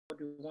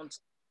we want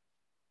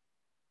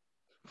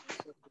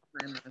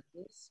time like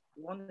this.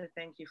 We want to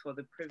thank you for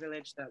the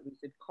privilege that we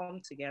could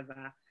come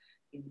together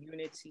in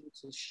unity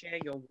to share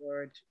your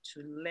word,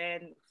 to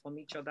learn from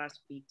each other's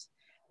feet,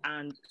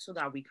 and so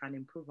that we can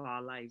improve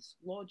our lives.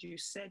 Lord, you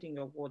said in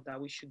your word that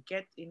we should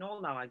get, in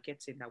all our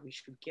getting, that we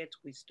should get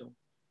wisdom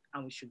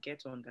and we should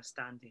get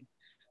understanding.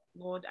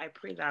 Lord, I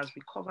pray that as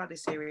we cover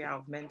this area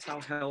of mental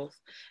health,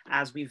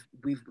 as we've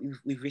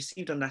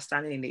received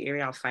understanding in the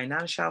area of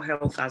financial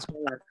health, as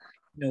well as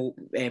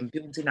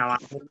building our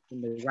home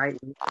in the right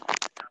way,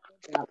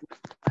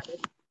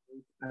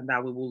 and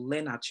that we will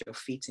learn at your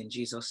feet in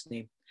Jesus'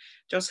 name.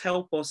 Just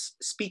help us,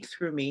 speak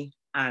through me,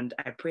 and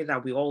I pray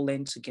that we all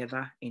learn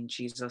together in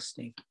Jesus'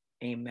 name.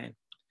 Amen.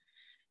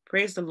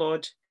 Praise the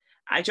Lord.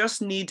 I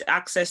just need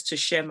access to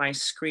share my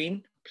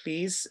screen,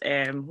 please,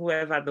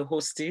 whoever the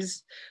host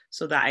is,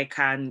 so that I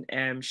can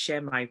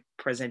share my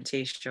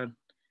presentation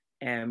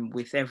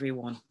with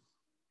everyone.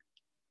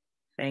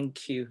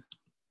 Thank you.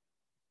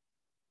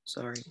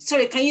 Sorry,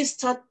 can you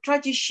try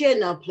to share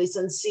now, please,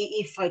 and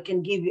see if I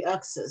can give you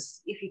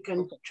access? If you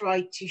can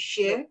try to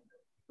share.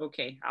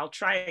 Okay, I'll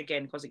try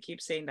again because it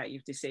keeps saying that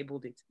you've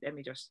disabled it. Let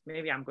me just,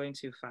 maybe I'm going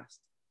too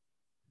fast.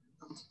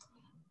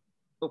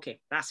 Okay,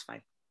 that's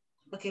fine.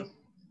 Okay.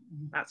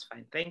 That's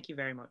fine. Thank you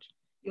very much.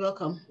 You're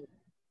welcome.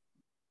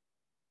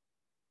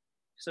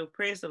 So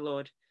praise the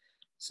Lord.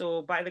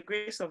 So by the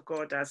grace of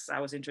God, as I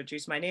was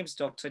introduced, my name is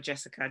Dr.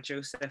 Jessica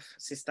Joseph,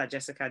 Sister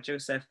Jessica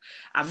Joseph.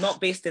 I'm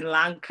not based in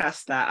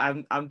Lancaster.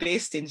 I'm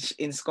based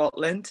in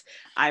Scotland.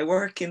 I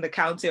work in the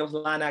county of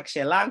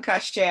Lanarkshire.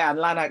 Lancashire and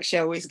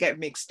Lanarkshire always get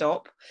mixed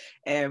up.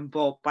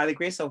 But by the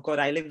grace of God,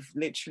 I live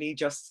literally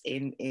just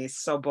in a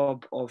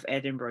suburb of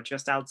Edinburgh,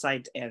 just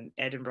outside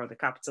Edinburgh, the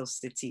capital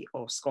city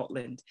of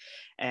Scotland.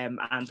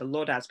 And the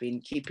Lord has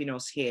been keeping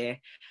us here.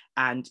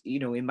 And,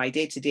 in my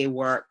day-to-day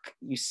work,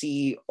 you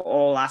see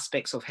all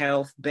aspects of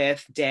health,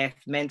 birth, death,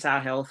 mental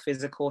health,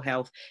 physical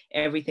health,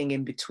 everything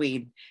in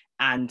between.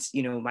 And,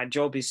 my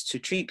job is to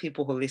treat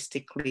people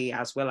holistically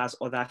as well as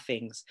other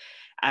things.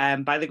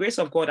 By the grace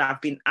of God, I've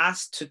been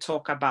asked to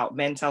talk about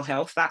mental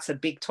health. That's a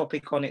big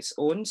topic on its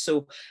own.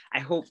 So I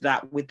hope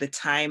that with the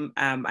time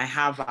I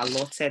have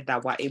allotted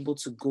that we're able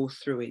to go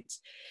through it.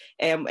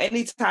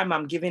 Anytime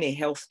I'm giving a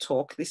health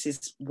talk, this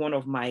is one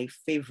of my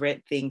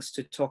favorite things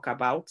to talk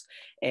about.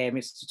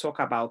 It's to talk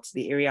about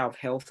the area of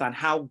health and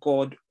how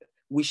God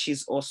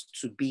wishes us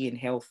to be in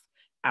health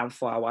and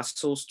for our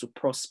souls to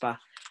prosper,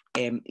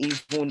 and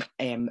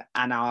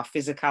our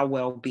physical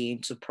well-being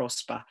to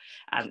prosper.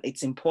 And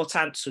it's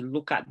important to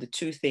look at the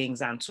two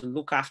things and to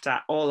look after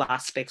all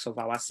aspects of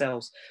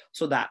ourselves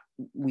so that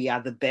we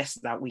are the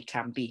best that we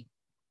can be.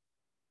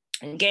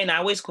 Again, I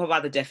always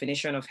cover the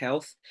definition of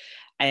health.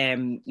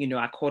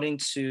 According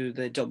to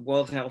the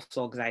World Health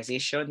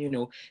Organization,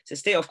 it's a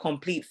state of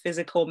complete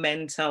physical,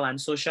 mental, and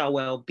social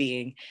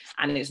well-being.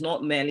 And it's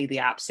not merely the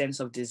absence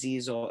of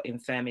disease or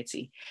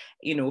infirmity.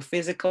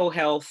 Physical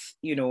health,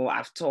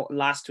 I've talked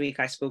last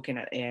week, I spoke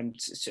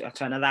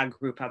to another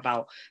group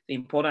about the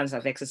importance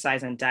of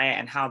exercise and diet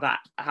and how that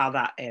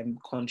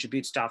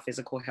contributes to our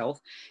physical health.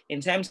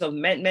 In terms of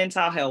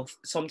mental health,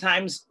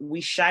 sometimes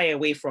we shy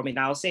away from it.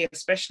 I'll say,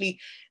 especially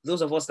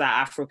those of us that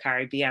are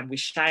Afro-Caribbean, we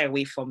shy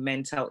away from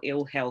mental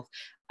ill health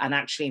and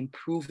actually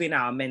improving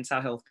our mental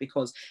health,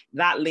 because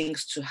that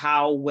links to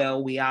how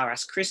well we are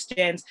as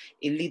Christians.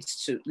 It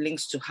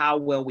links to how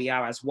well we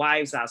are as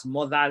wives, as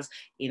mothers,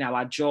 in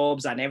our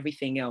jobs and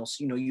everything else.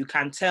 You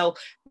can tell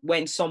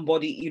when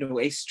somebody,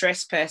 a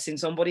stressed person,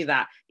 somebody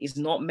that is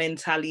not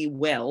mentally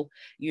well,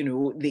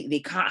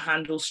 they can't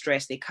handle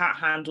stress. They can't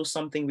handle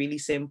something really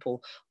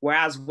simple.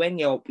 Whereas when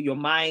your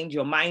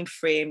mind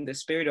frame, the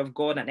Spirit of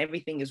God and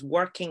everything is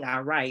working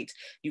all right,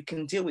 you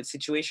can deal with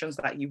situations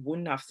that you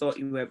wouldn't have thought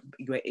you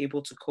were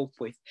able to cope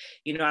with.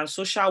 And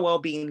social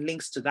well-being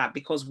links to that,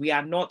 because we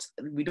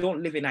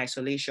don't live in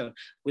isolation.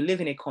 We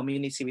live in a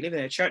community. We live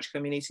in a church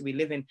community. We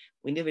live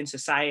in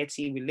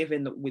society.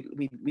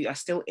 We are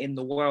still in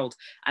the world.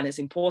 And it's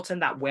important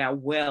that we are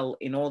well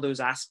in all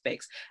those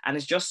aspects. And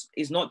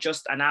it's not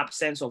just an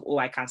absence of,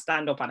 I can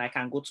stand up and I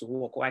can go to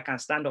work, or I can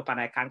stand up and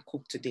I can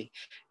cook today.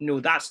 No,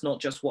 that's not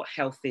just what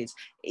health is.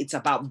 It's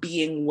about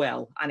being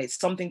well. And it's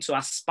something to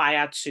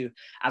aspire to,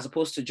 as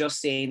opposed to just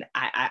saying,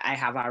 I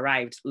have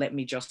arrived, let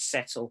me just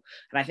settle.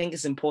 And I think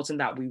it's important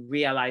that we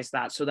realize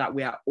that, so that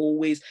we are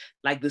always,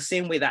 like the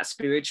same way that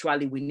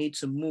spiritually we need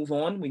to move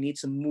on, we need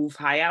to move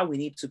higher, we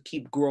need to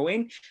keep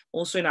growing.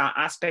 Also in our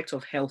aspect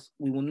of health,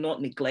 we will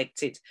not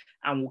neglect it,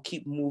 and we'll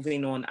keep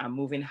moving on and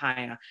moving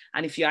higher.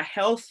 And if you are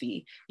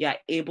healthy, you're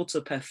able to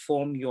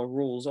perform your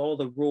roles, all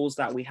the roles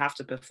that we have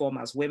to perform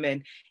as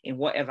women in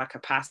whatever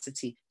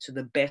capacity, to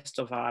the best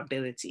of our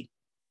ability.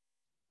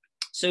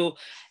 So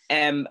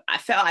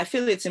I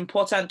feel it's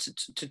important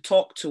to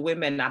talk to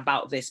women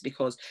about this,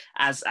 because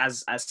as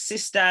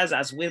sisters,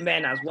 as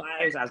women, as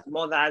wives, as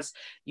mothers,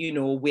 you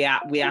know, we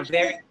are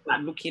very good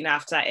at looking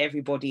after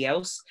everybody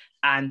else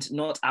and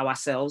not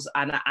ourselves.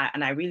 And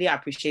I really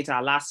appreciate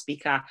our last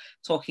speaker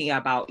talking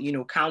about, you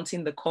know,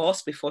 counting the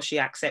cost before she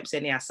accepts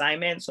any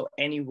assignments or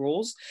any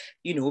roles,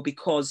 you know,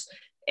 because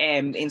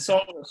in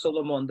Song of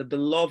Solomon, the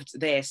beloved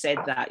there said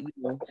that, you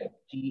know,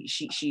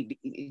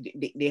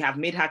 they have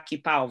made her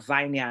keeper of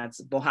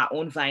vineyards, but her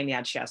own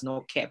vineyard she has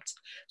not kept.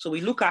 So we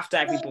look after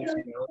everybody,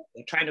 you know,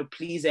 we're trying to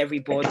please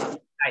everybody,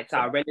 like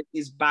our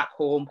relatives back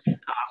home,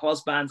 our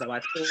husbands, our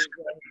children,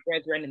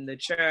 brethren in the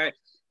church,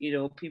 you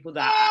know, people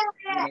that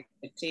are in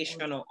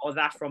expectation or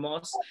other from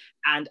us,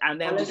 and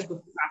then we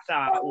look after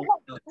our own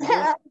stuff. We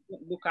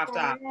don't look after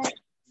our partners.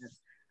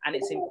 And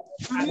it's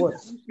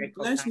important.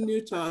 Let's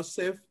mute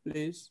ourselves,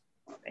 please.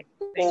 Thank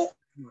you very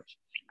much.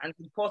 And it's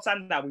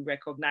important that we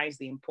recognize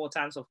the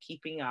importance of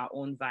keeping our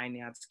own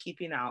vineyards,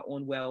 keeping our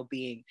own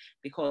well-being,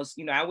 because,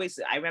 you know,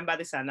 I remember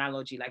this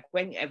analogy, like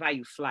whenever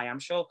you fly, I'm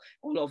sure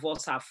all of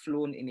us have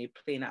flown in a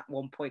plane at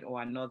one point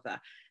or another.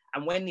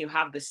 And when you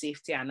have the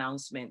safety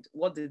announcement,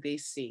 what do they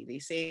say? They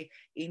say,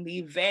 in the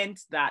event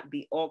that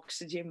the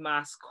oxygen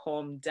mask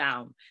come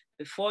down,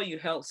 before you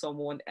help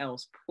someone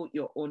else, put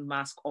your own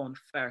mask on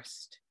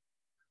first.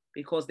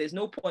 Because there's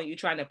no point you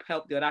trying to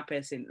help the other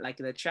person, like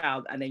the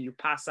child, and then you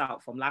pass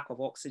out from lack of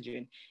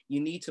oxygen. You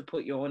need to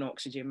put your own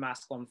oxygen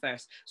mask on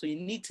first. So you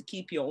need to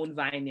keep your own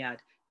vineyard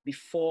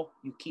before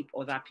you keep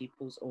other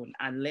people's own,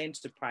 and learn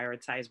to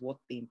prioritize what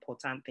the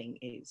important thing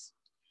is.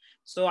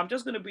 So I'm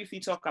just going to briefly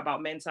talk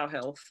about mental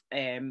health,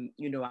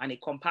 you know, and it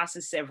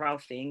encompasses several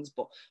things,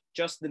 but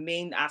just the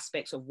main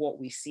aspects of what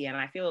we see. And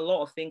I feel a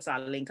lot of things are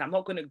linked. I'm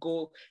not going to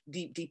go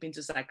deep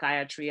into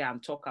psychiatry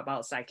and talk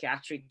about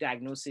psychiatric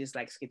diagnosis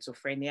like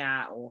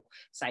schizophrenia or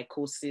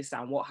psychosis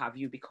and what have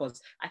you, because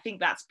I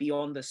think that's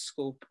beyond the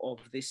scope of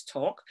this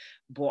talk.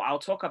 But I'll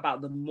talk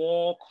about the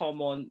more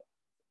common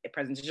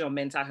presentation of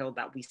mental health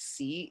that we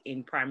see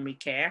in primary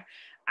care,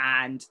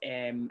 and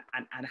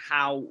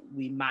how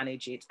we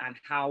manage it, and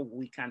how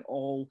we can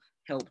all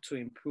help to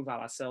improve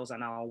ourselves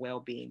and our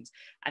well-beings.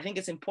 I think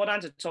it's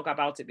important to talk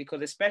about it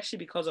because, especially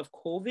because of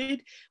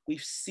COVID,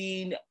 we've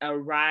seen a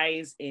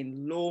rise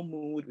in low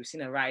mood, we've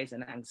seen a rise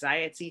in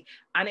anxiety,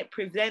 and it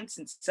presents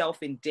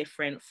itself in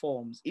different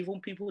forms.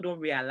 Even people don't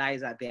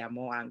realize that they are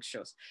more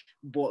anxious,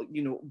 but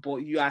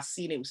you are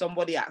seeing it.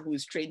 Somebody who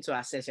is trained to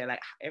assess, you're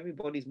like,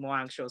 everybody's more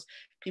anxious.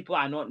 People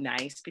are not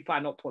nice. People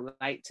are not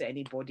polite to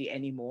anybody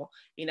anymore.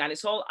 You know, and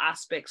it's all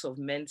aspects of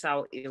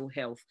mental ill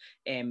health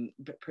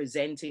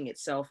presenting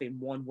itself in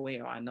one way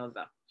or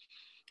another.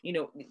 You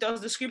know,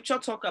 does the scripture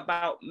talk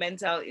about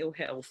mental ill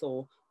health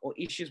or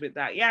issues with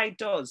that? Yeah, it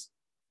does.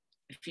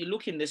 If you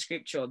look in the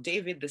scripture,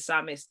 David the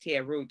psalmist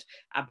here wrote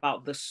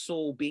about the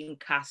soul being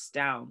cast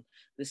down,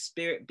 the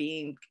spirit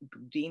being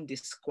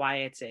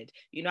disquieted,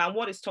 you know, and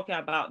what it's talking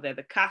about there,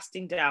 the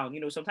casting down, you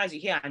know, sometimes you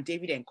hear, and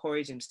David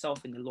encouraged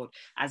himself in the Lord,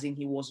 as in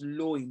he was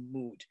low in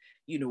mood,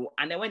 you know.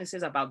 And then when it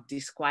says about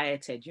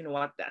disquieted, you know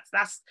what,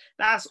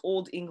 that's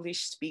old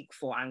English speak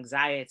for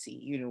anxiety.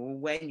 You know,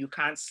 when you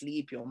can't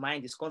sleep, your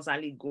mind is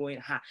constantly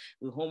going,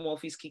 will home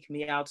office kick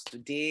me out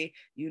today?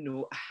 You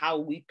know, how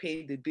we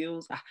pay the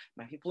bills?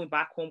 My people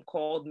back home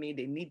called me,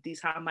 they need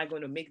this, how am I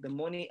going to make the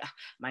money?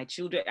 My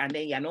children. And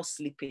then you're not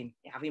sleeping,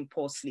 you're having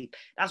poor sleep.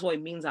 That's what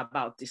it means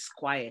about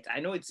disquiet. I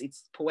know it's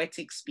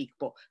poetic speak,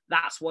 but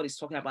that's what it's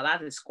talking about.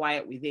 That is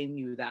quiet within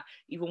you, that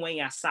even when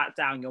you're sat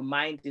down, your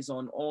mind is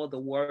on all the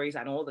worries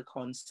and all the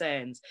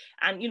concerns.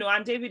 And, you know,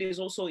 and David is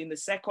also in the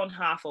second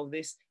half of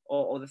this,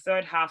 or the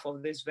third half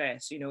of this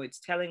verse, you know, it's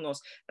telling us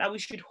that we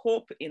should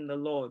hope in the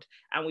Lord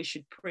and we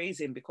should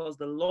praise him, because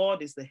the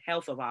Lord is the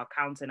health of our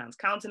countenance.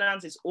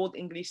 Countenance is old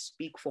English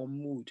speak for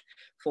mood,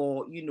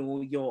 for, you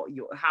know, your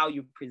how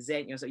you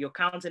present yourself. Your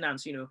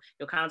countenance, you know,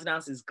 your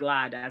countenance is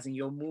glad, as in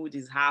your mood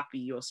is happy,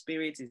 your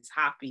spirit is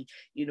happy,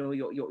 you know,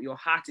 your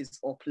heart is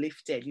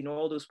uplifted, you know,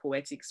 all those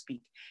poetic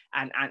speak,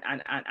 and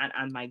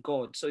my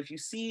God. So if you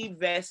see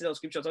verses of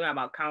scripture talking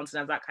about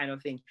countenance, that kind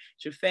of thing,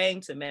 it's referring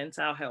to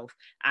mental health,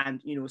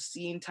 and, you know,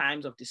 seeing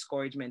times of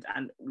discouragement.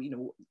 And, you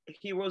know,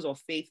 heroes of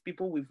faith,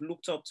 people we've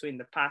looked up to in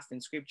the past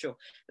in scripture,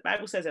 the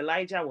Bible says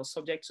Elijah was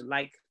subject to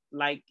like,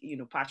 you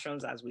know,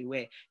 passions as we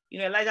were. You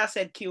know, Elijah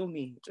said, kill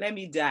me, let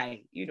me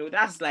die. You know,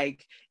 that's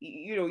like,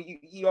 you know,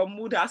 your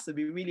mood has to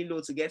be really low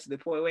to get to the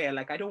point where you're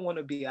like, I don't want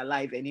to be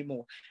alive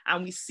anymore.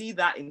 And we see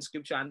that in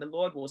scripture, and the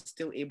Lord was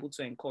still able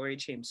to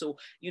encourage him. So,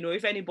 you know,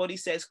 if anybody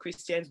says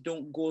Christians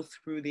don't go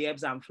through the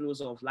ebbs and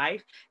flows of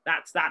life,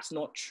 that's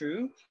not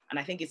true. And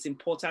I think it's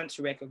important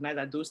to recognize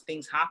that those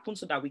things happen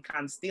so that we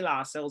can still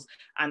ourselves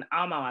and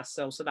arm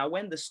ourselves, so that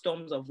when the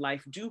storms of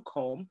life do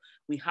come,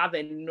 we have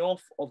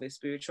enough of a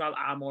spiritual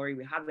armory,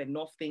 we have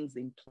enough things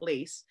in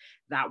place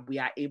that we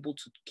are able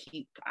to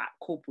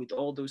cope with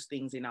all those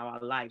things in our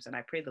lives. And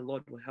I pray the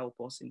Lord will help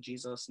us in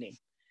Jesus' name.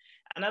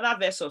 Another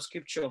verse of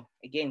scripture,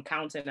 again,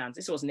 countenance.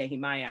 This was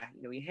Nehemiah.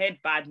 He heard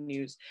bad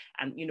news,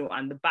 and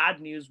and the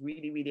bad news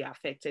really, really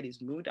affected his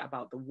mood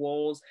about the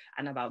walls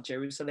and about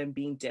Jerusalem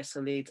being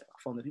desolate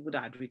from the people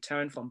that had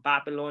returned from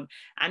Babylon,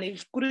 and he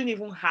couldn't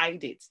even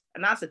hide it.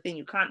 And that's the thing,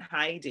 you can't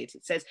hide it.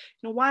 It says,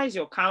 why is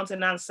your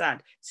countenance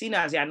sad, seeing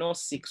as you are not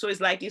sick? So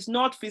it's like, it's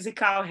not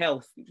physical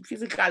health.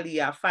 Physically,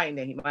 you are fine,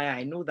 Nehemiah,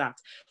 I know that,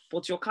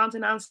 but your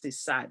countenance is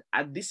sad,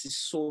 and this is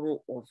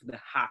sorrow of the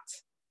heart.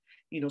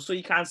 So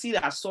you can see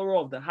that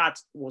sorrow of the heart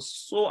was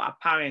so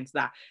apparent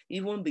that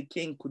even the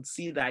king could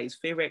see that his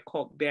favorite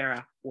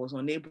cupbearer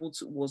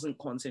wasn't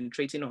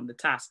concentrating on the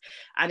task.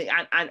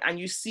 And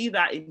you see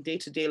that in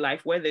day-to-day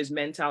life, where there's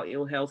mental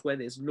ill health, where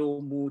there's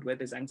low mood, where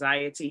there's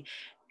anxiety,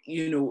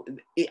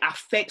 it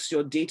affects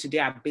your day-to-day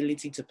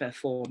ability to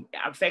perform. It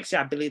affects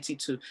your ability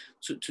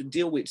to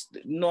deal with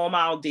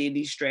normal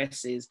daily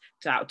stresses,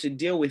 to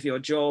deal with your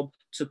job,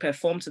 to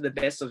perform to the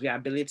best of your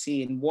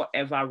ability in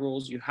whatever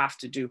roles you have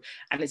to do.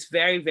 And it's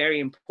very, very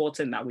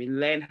important that we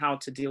learn how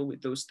to deal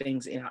with those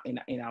things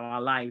in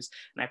our lives.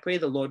 And I pray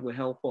the Lord will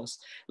help us.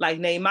 Like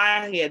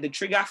Nehemiah here, the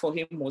trigger for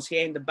him was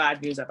hearing the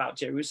bad news about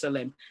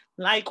Jerusalem.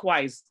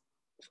 Likewise,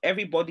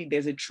 everybody,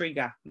 there's a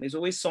trigger. There's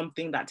always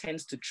something that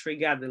tends to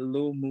trigger the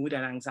low mood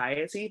and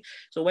anxiety.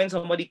 So when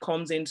somebody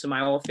comes into my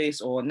office,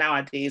 or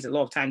nowadays, a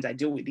lot of times I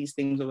deal with these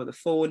things over the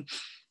phone,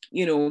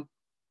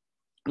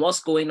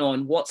 what's going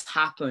on, what's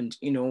happened,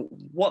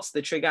 what's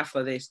the trigger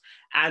for this?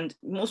 And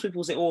most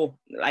people say, oh,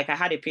 like I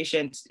had a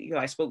patient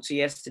I spoke to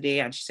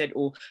yesterday, and she said,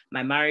 oh,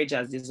 my marriage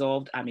has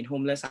dissolved, I'm in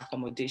homeless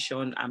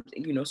accommodation,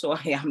 so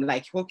I am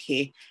like,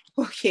 okay,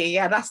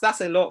 yeah,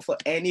 that's a lot for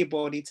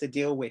anybody to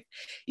deal with,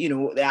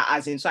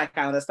 as in, so I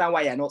can understand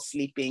why you're not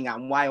sleeping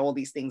and why all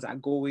these things are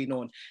going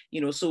on,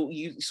 so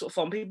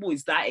some people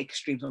is that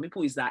extreme, some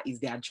people is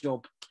their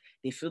job.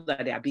 They feel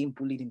that they are being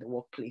bullied in the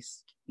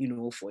workplace,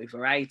 for a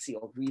variety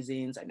of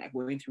reasons, and they're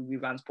going through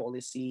grievance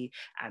policy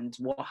and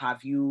what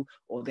have you,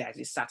 or they're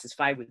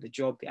dissatisfied with the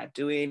job they are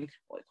doing,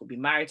 or it could be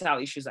marital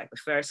issues like the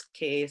first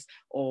case,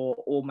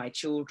 or my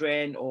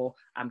children, or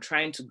I'm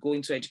trying to go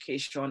into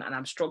education and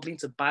I'm struggling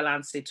to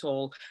balance it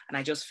all, and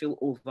I just feel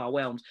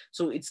overwhelmed.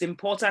 So it's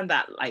important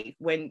that, like,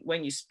 when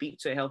you speak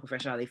to a health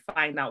professional, they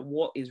find out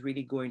what is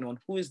really going on,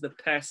 who is the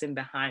person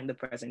behind the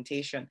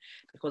presentation,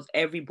 because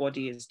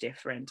everybody is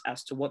different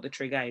as to what the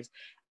trigger is.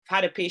 I've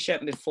had a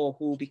patient before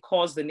who,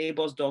 because the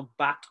neighbor's dog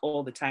barked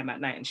all the time at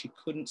night and she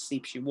couldn't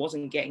sleep, she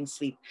wasn't getting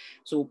sleep.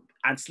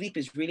 And sleep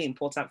is really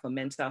important for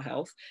mental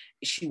health.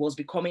 She was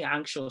becoming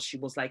anxious. She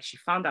was like, she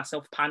found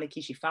herself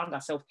panicky. She found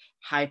herself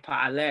hyper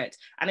alert.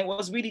 And it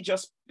was really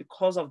just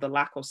because of the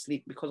lack of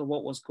sleep, because of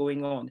what was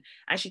going on.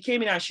 And she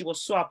came in and she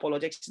was so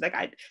apologetic. She's like,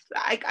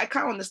 I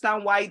can't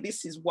understand why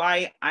this is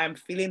why I'm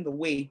feeling the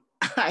way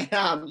I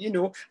am,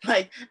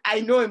 like,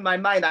 I know in my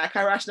mind, I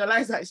can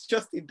rationalize that it's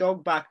just a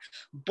dog bark,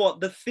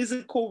 but the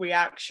physical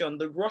reaction,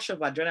 the rush of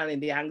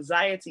adrenaline, the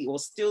anxiety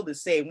was still the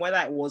same, whether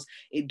it was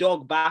a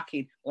dog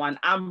barking or an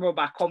armed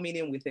robber coming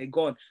in with a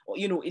gun, or,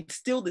 it's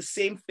still the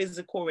same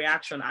physical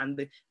reaction, and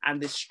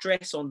the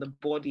stress on the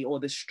body, or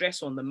the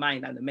stress on the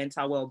mind and the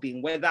mental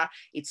well-being, whether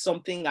it's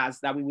something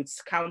that we would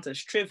count as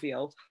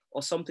trivial,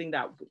 or something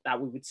that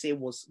we would say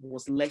was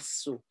less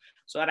so.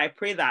 So that I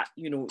pray that,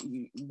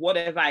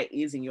 whatever it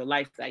is in your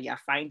life that you're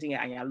finding it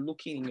and you're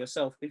looking in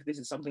yourself, if this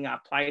is something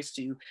that applies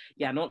to you,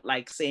 you're not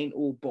like saying,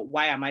 oh, but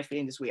why am I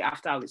feeling this way?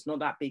 After all, it's not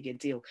that big a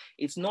deal.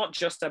 It's not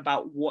just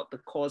about what the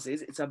cause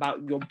is. It's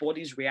about your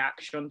body's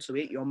reaction to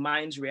it, your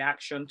mind's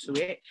reaction to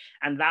it.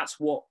 And that's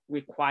what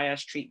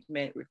requires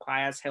treatment,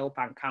 requires help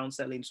and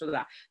counseling, so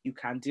that you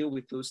can deal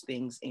with those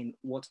things in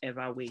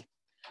whatever way.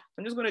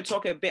 I'm just going to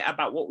talk a bit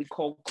about what we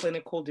call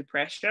clinical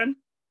depression.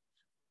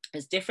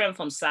 It's different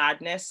from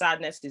sadness.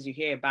 Sadness is you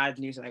hear bad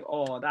news, like,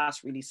 oh,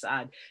 that's really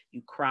sad.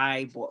 You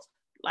cry, but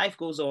life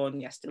goes on.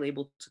 You're still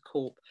able to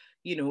cope.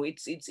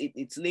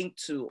 It's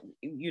linked to,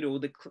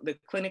 the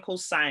clinical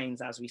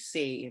signs, as we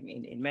say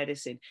in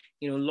medicine,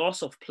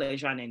 loss of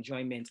pleasure and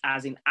enjoyment,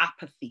 as in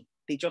apathy.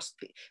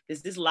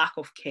 There's this lack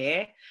of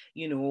care.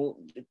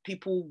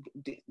 People,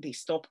 they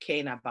stop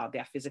caring about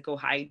their physical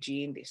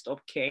hygiene. They stop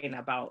caring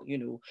about,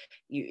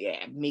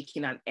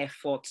 making an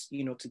effort,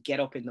 to get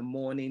up in the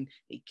morning.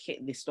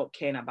 They stop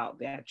caring about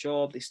their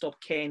job. They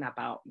stop caring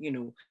about,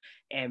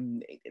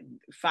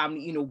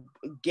 family,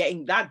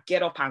 getting that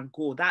get up and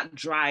go, that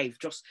drive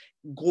just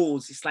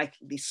goes. It's like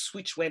the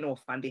switch went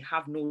off and they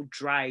have no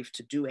drive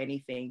to do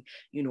anything,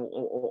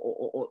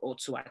 or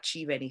to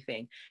achieve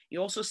anything.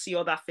 You also see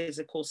other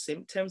physical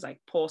symptoms like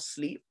poor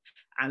sleep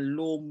and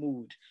low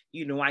mood,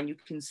 and you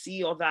can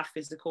see other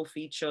physical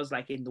features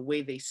like in the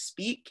way they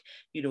speak.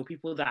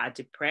 People that are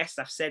depressed,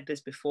 I've said this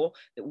before,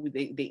 that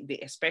they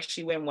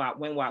especially when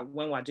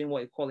we're doing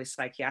what we call a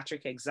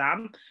psychiatric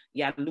exam,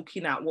 you're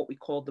looking at what we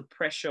call the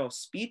pressure of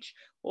speech,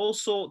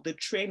 also the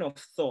train of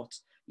thought.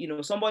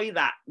 Somebody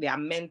that their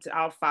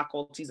mental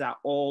faculties are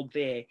all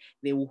there,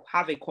 they will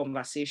have a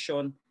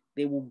conversation,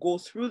 they will go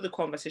through the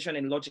conversation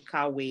in a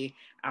logical way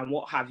and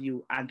what have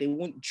you, and they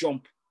won't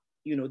jump.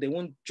 you know, they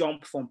won't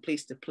jump from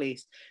place to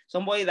place.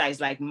 Somebody that is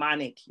like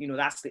manic, you know,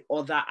 that's the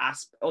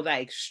other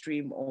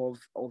extreme of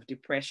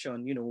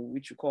depression, you know,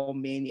 which we call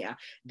mania.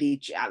 They,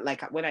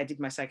 like when I did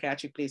my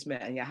psychiatric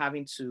placement and you're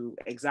having to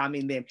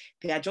examine them,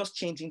 they are just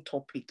changing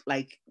topic.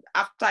 Like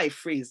after a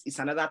phrase, it's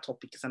another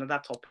topic, it's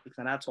another topic, it's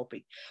another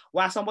topic.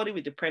 While somebody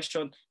with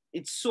depression,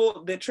 it's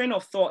so, the train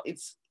of thought,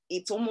 it's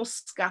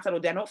almost scattered,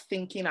 or they're not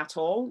thinking at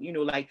all, you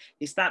know, like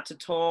they start to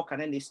talk and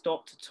then they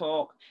stop to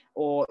talk,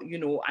 or, you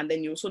know, and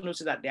then you also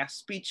notice that their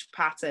speech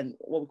pattern,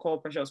 what we call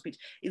pressure of speech,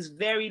 is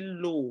very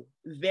low,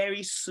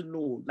 very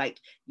slow. Like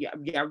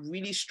you're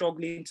really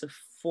struggling to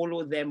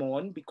follow them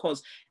on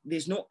because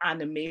there's no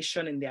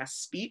animation in their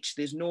speech.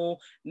 There's no,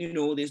 you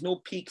know, there's no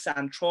peaks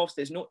and troughs.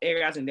 There's no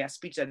areas in their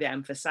speech that they're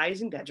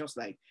emphasizing. They're just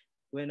like,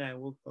 when I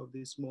woke up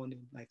this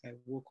morning, like I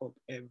woke up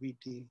every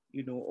day,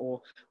 you know,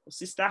 or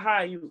sister, how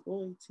are you?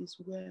 Oh, it is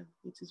well.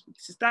 It is.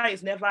 Sister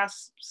is never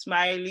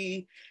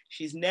smiley.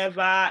 She's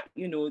never,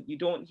 you know, you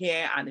don't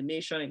hear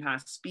animation in her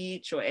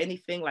speech or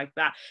anything like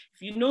that.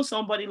 If you know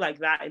somebody like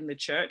that in the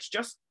church,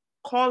 just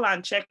call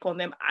and check on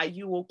them. Are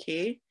you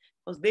okay?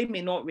 Because they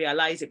may not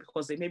realize it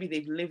because maybe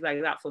they've lived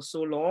like that for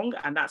so long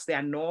and that's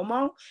their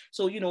normal.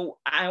 So, you know,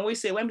 I always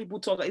say when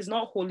people talk, it's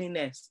not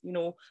holiness. You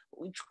know,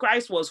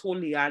 Christ was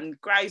holy,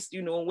 and Christ,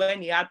 you know,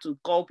 when he had to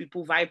call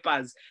people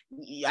vipers,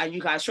 and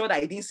you can show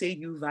that he didn't say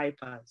you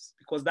vipers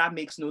because that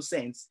makes no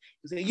sense.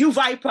 You say you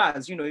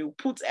vipers, you know, you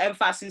put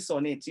emphasis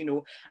on it, you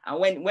know,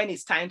 and when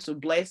it's time to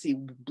bless, he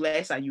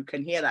bless, and you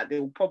can hear that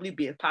there will probably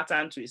be a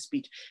pattern to his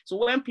speech. So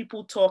when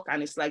people talk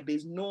and it's like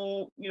there's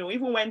no, you know,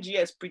 even when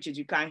GS preaches,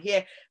 you can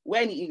hear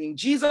when in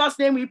Jesus'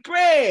 name we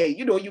pray,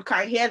 you know, you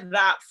can hear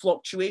that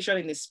fluctuation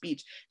in his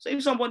speech. So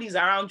if somebody's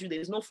around you,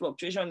 there's no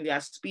fluctuation in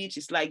their speech.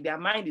 It's like their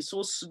mind is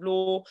so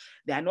slow.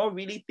 They're not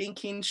really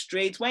thinking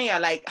straight. When you're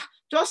like,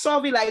 just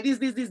solve it like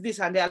this,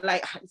 and they're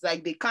like, it's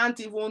like they've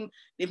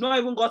not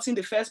even gotten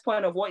the first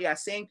point of what you're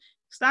saying.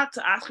 Start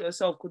to ask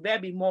yourself, could there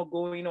be more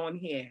going on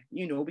here?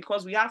 You know,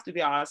 because we have to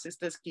be our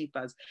sisters'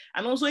 keepers.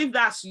 And also if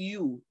that's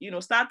you, you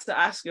know, start to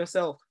ask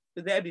yourself,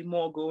 could there be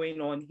more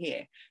going on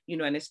here? You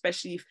know, and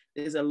especially if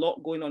there's a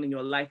lot going on in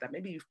your life that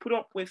maybe you've put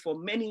up with for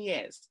many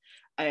years,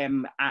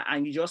 and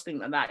you just think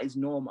that that is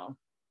normal.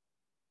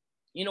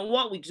 You know,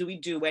 what we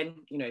do when,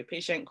 you know, a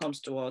patient comes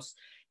to us,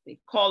 they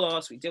call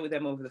us, we deal with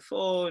them over the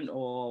phone,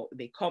 or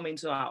they come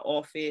into our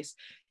office.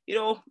 You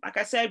know, like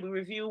I said, we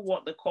review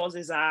what the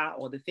causes are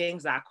or the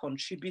things that are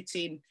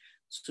contributing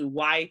to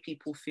why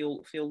people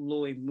feel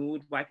low in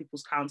mood, why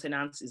people's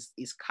countenance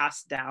is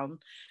cast down,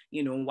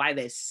 you know, why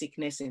there's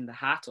sickness in the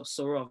heart or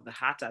sorrow of the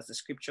heart, as the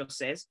scripture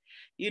says.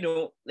 You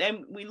know,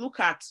 then we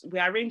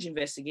arrange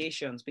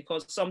investigations,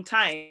 because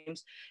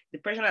sometimes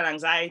depression and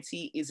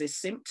anxiety is a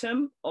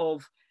symptom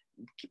of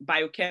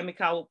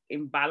biochemical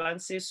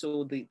imbalances.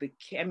 So the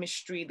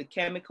chemistry, the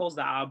chemicals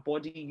that our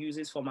body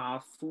uses from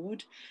our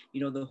food,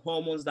 you know, the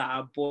hormones that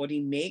our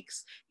body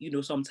makes, you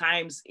know,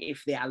 sometimes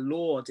if they are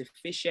low or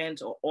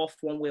deficient or off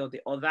one way or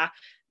the other,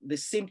 the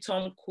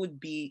symptom could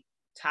be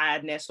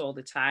tiredness all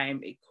the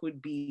time. It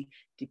could be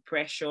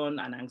depression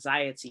and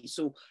anxiety.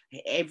 So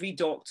every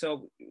doctor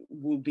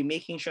will be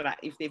making sure that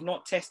if they've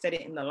not tested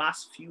it in the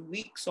last few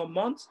weeks or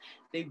months,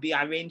 they'd be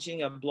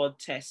arranging a blood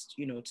test,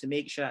 you know, to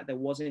make sure that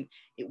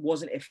it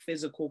wasn't a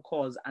physical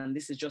cause, and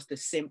this is just a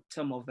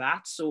symptom of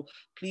that. So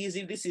please,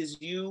 if this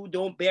is you,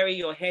 don't bury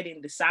your head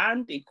in the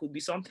sand. It could be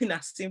something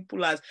as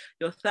simple as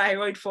your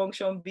thyroid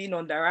function being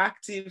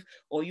underactive,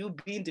 or you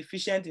being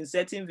deficient in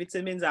certain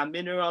vitamins and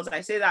minerals.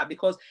 I say that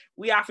because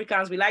we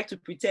Africans, we like to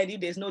pretend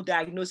if there's no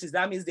diagnosis,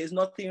 that means there's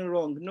nothing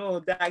wrong. No,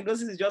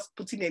 diagnosis is just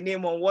putting a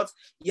name on what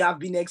you have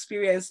been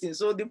experiencing.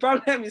 So the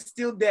problem is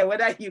still there,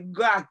 whether you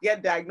go and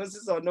get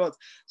diagnosis or not.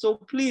 So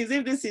please,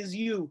 if this is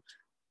you,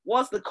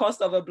 what's the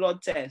cost of a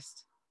blood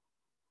test?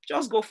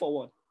 Just go for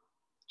one.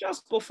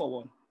 Just go for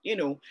one, you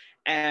know,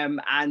 and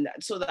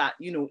so that,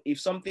 you know,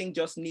 if something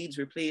just needs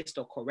replaced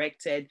or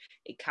corrected,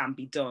 it can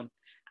be done.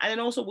 And then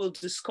also we'll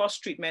discuss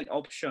treatment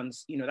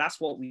options. You know, that's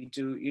what we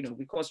do, you know,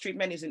 because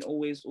treatment isn't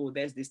always, oh,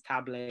 there's this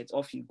tablet,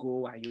 off you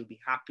go and you'll be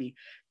happy.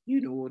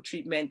 You know,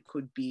 treatment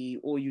could be,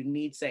 oh, you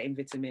need certain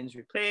vitamins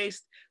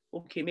replaced.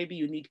 Okay, maybe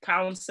you need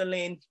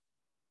counseling.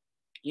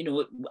 You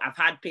know, I've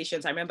had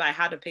patients, I remember I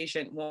had a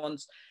patient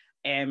once,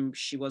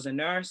 she was a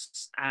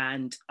nurse,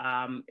 and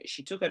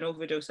she took an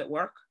overdose at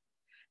work,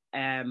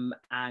 and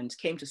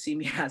came to see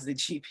me as the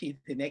GP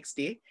the next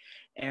day,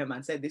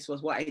 and said this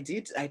was what I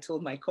did. I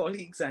told my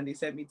colleagues and they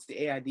sent me to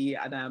the AID,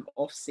 and I'm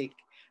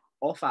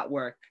off at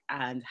work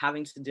and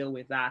having to deal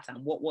with that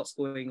and what's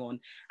going on.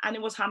 And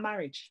it was her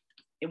marriage.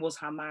 It was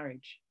her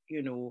marriage.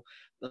 You know,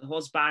 the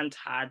husband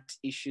had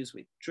issues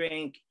with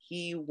drink.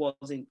 He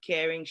wasn't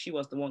caring. She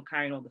was the one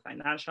carrying all the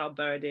financial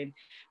burden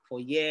for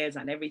years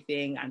and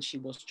everything. And she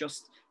was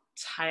just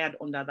tired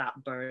under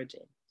that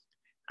burden.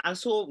 And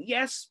so,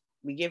 yes,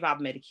 we gave her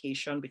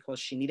medication because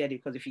she needed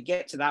it. Because if you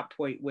get to that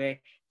point where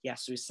you're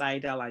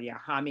suicidal and you're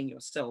harming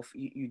yourself,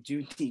 you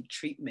do need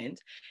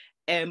treatment.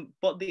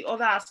 But the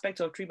other aspect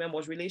of treatment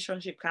was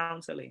relationship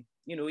counseling.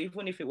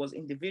 Even if it was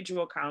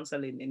individual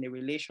counseling in a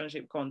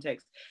relationship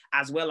context,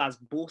 as well as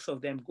both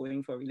of them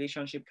going for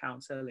relationship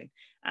counseling.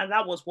 And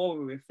that was what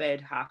we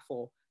referred her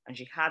for. And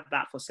she had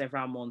that for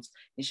several months.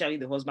 Initially,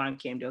 the husband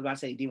came. The husband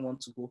said he didn't want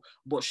to go,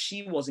 but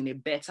she was in a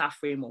better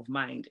frame of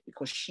mind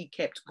because she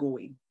kept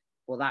going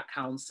for that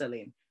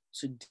counseling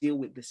to deal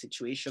with the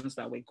situations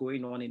that were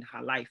going on in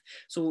her life.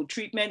 So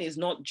treatment is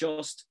not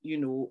just,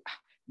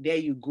 there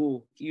you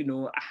go,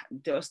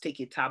 just take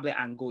a tablet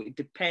and go. It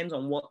depends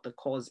on what the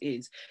cause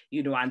is,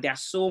 and there are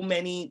so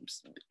many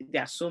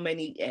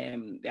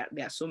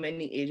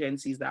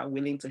agencies that are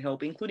willing to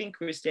help, including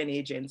Christian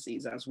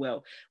agencies as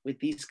well, with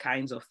these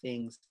kinds of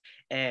things.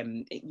 I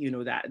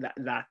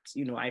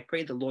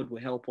pray the Lord will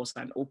help us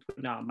and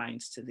open our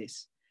minds to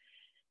this.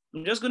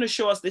 I'm just going to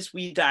show us this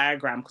wee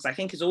diagram because I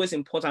think it's always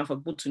important for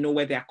people to know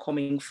where they're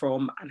coming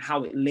from and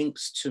how it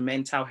links to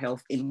mental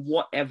health in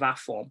whatever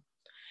form.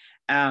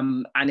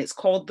 And it's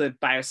called the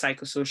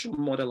biopsychosocial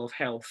model of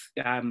health.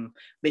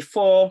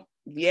 Before,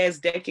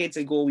 decades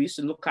ago, we used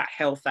to look at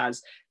health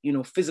as,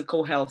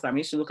 physical health. We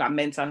used to look at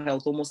mental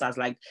health almost as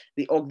like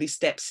the ugly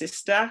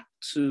stepsister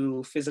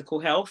to physical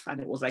health. And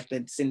it was like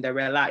the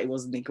Cinderella, it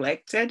was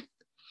neglected.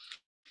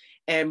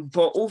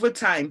 But over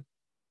time,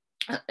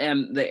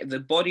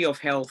 the body of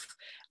health,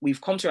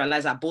 we've come to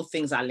realize that both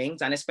things are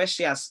linked. And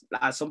especially as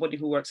somebody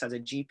who works as a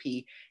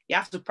GP, you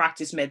have to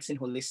practice medicine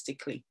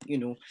holistically.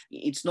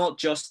 It's not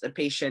just the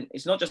patient,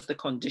 it's not just the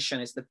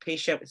condition, it's the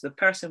patient, it's the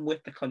person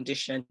with the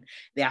condition,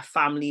 their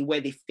family,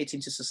 where they fit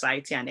into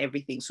society and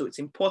everything. So it's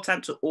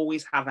important to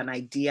always have an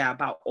idea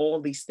about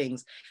all these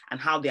things and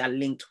how they are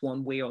linked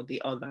one way or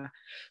the other.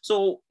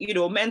 So,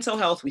 mental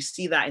health, we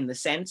see that in the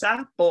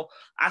center, but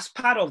as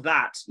part of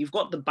that, you've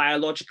got the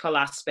biological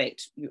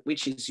aspect,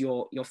 which is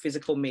your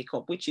physical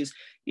makeup, which is,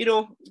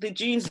 the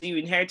genes you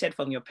inherited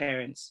from your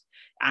parents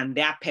and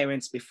their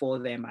parents before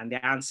them and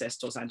their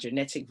ancestors and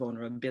genetic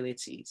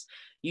vulnerabilities.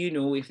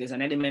 If there's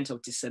an element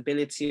of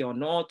disability or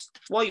not,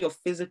 what your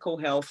physical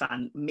health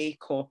and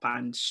makeup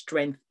and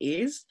strength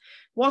is,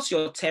 what's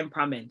your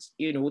temperament.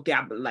 They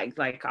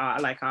are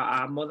like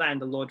our mother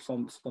and the Lord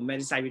from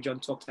Medicine Region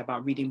talked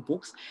about reading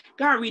books.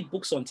 Gotta read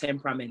books on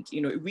temperament.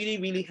 It really,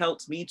 really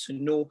helped me to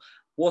know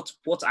what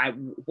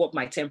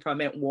my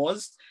temperament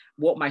was,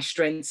 what my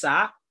strengths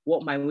are,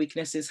 what my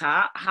weaknesses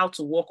are, how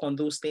to work on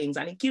those things.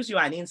 And it gives you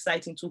an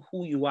insight into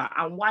who you are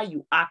and why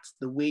you act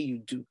the way you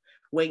do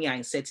when you're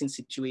in certain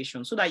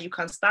situations, so that you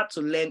can start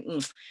to learn,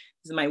 this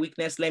is my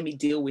weakness, let me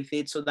deal with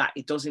it, so that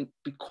it doesn't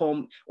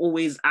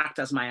always act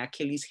as my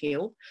Achilles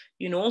heel.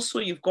 Also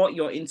you've got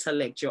your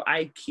intellect, your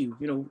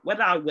IQ,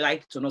 whether I would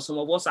like it or not, some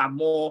of us are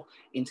more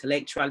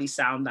intellectually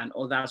sound than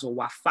others, or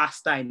we're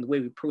faster in the way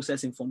we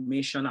process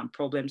information and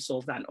problem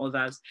solve than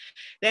others.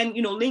 Then,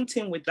 linked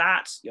in with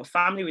that, your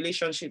family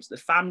relationships, the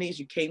families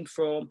you came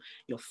from,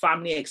 your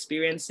family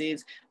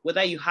experiences,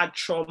 whether you had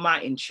trauma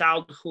in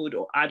childhood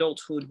or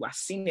adulthood. We're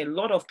seeing a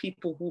lot of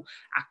people who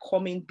are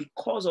coming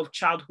because of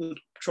childhood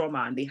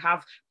trauma, and they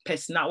have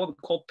what we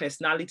call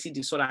personality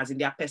disorders in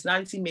their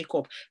personality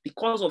makeup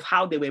because of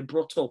how they were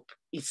brought up.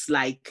 It's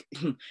like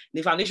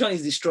the foundation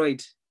is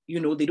destroyed.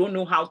 They don't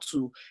know how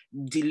to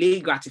delay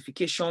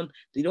gratification.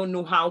 They don't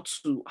know how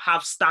to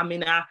have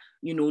stamina,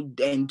 the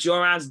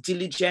endurance,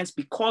 diligence,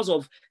 because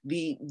of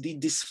the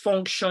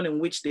dysfunction in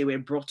which they were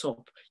brought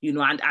up,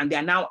 and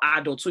they're now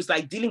adults. So it's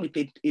like dealing with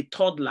a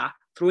toddler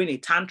throwing a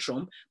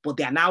tantrum, but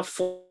they are now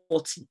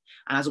 40.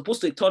 And as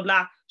opposed to a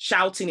toddler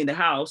shouting in the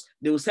house,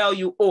 they will tell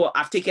you, oh,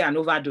 I've taken an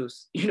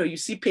overdose. You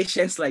see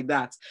patients like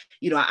that,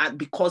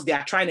 because they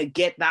are trying to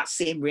get that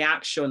same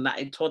reaction that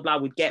a toddler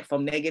would get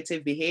from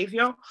negative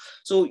behavior.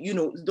 So,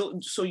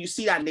 so you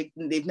see that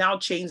they've now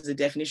changed the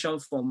definition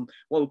from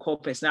what we call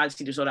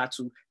personality disorder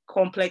to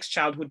complex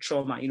childhood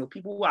trauma.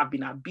 People who have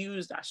been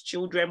abused as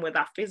children,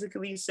 whether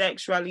physically,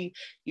 sexually,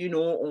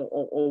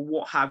 or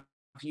what have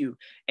you.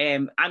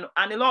 And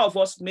a lot of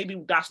us,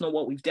 maybe that's not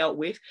what we've dealt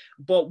with,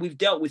 but we've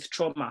dealt with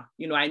trauma.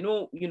 I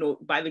know,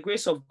 by the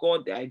grace of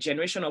God, a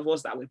generation of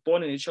us that were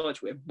born in the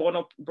church, we're brought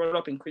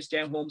up in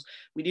Christian homes.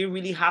 We didn't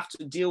really have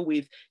to deal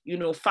with,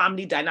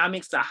 family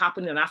dynamics that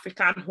happen in an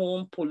African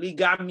home,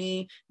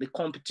 polygamy, the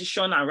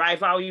competition and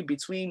rivalry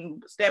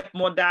between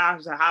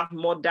stepmothers,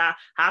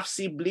 half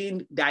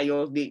sibling, that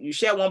you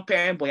share one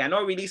parent, but you're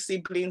not really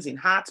siblings in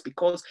heart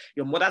because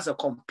your mothers are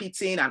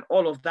competing and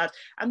all of that.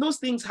 And those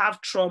things have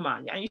trauma.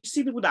 And you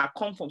see people that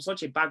come from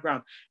such a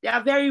background, they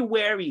are very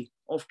wary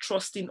of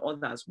trusting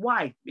others.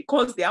 Why?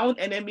 Because their own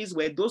enemies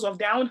were those of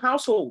their own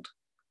household.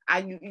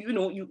 And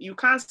you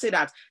can't say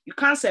that, you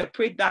can't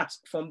separate that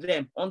from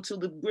them until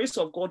the grace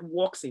of God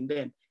works in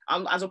them.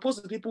 As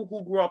opposed to people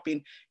who grew up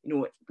in,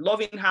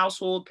 loving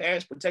household,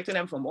 parents protecting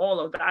them from all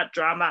of that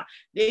drama.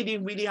 They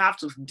didn't really have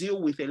to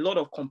deal with a lot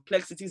of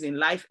complexities in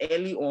life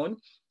early on.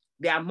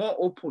 They are more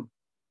open.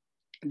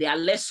 They are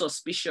less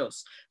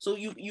suspicious. So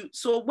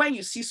so when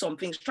you see some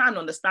things, try and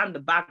understand the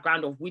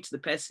background of which the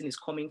person is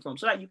coming from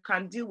so that you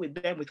can deal with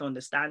them with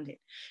understanding.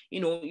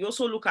 You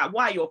also look at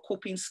what are your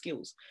coping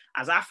skills.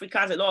 As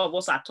Africans, a lot of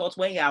us are taught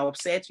when you are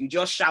upset, you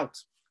just shout.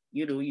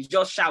 You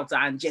just shout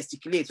and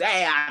gesticulate.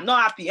 Hey, I'm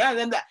not happy. And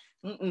then that.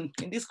 In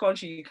this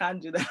country, you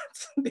can't do that.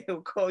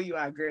 They'll call you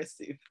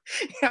aggressive.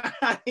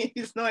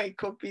 It's not a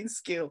coping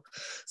skill.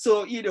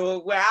 So,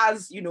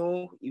 whereas,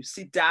 you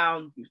sit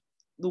down, you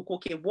look,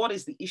 okay, what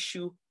is the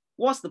issue?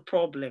 What's the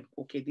problem?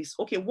 Okay,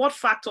 what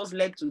factors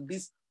led to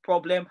this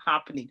problem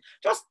happening?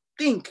 Just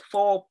think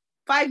for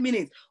 5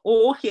 minutes.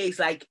 Oh, okay, it's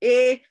like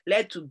A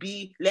led to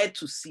B, led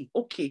to C.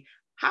 Okay,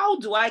 how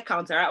do I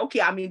counteract?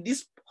 Okay, I'm in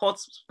this hot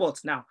spot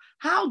now.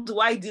 How do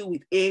I deal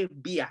with A,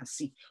 B, and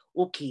C?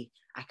 Okay,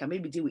 I can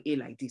maybe deal with A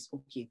like this.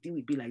 Okay, deal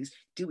with B like this,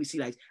 deal with C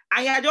like this.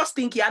 And you're just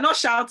thinking, you're not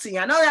shouting,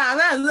 you're not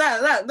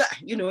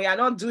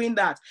doing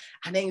that.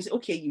 And then you say,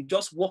 okay, you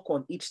just work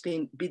on each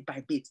thing bit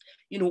by bit.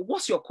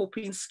 What's your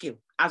coping skill?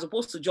 As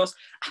opposed to just,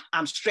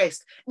 I'm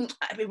stressed.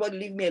 Everybody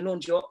leave me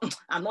alone, Joe.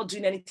 I'm not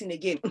doing anything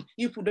again.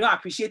 You people don't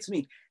appreciate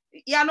me.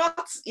 You're not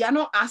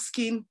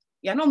asking,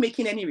 you're not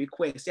making any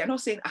requests. You're not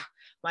saying,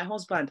 my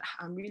husband,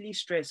 I'm really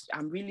stressed.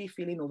 I'm really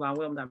feeling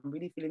overwhelmed. I'm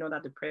really feeling under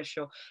the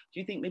pressure. Do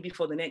you think maybe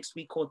for the next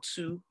week or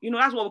two,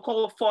 that's what we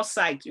call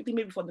foresight. Do you think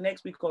maybe for the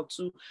next week or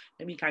two,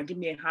 maybe you can give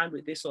me a hand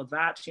with this or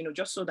that,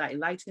 just so that it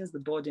lightens the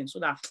burden, so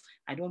that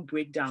I don't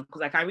break down?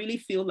 Because I really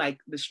feel like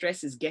the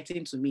stress is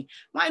getting to me.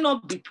 Why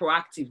not be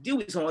proactive? Deal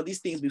with some of these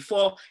things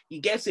before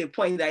you get to a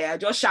point that you're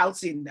just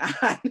shouting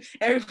and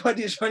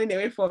everybody's running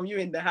away from you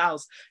in the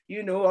house,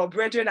 or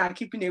brethren are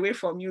keeping away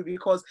from you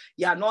because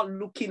you're not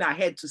looking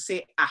ahead to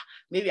say,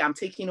 maybe I'm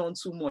taking on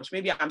too much.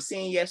 Maybe I'm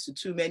saying yes to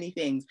too many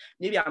things.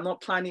 Maybe I'm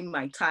not planning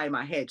my time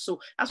ahead. So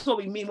that's what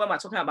we mean when we're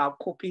talking about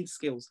coping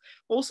skills.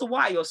 Also,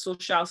 what are your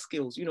social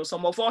skills?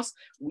 Some of us,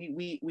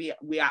 we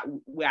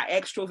are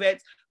extroverts,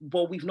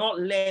 but we've not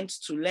learned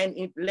to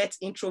let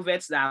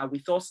introverts that are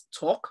with us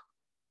talk,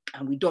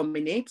 and we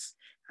dominate.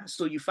 And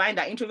so you find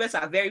that introverts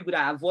are very good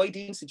at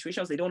avoiding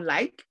situations they don't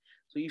like.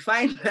 So you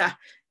find that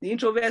the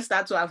introverts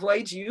start to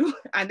avoid you,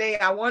 and they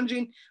are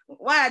wondering,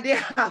 why are they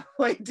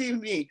avoiding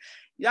me?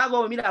 That's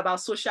what we mean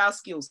about social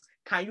skills.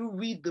 Can you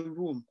read the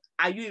room?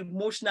 Are you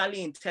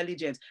emotionally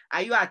intelligent?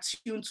 Are you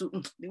attuned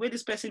to the way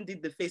this person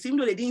did the face? Even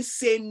though they didn't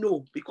say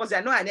no, because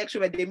they're not an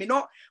extrovert, they may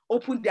not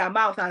open their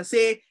mouth and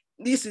say,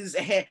 this is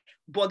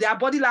but their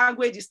body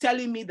language is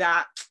telling me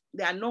that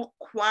they are not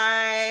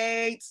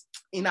quite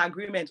in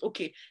agreement.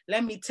 Okay,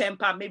 let me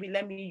temper, maybe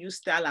let me use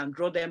style and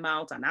draw them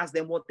out and ask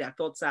them what their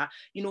thoughts are.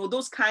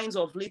 Those kinds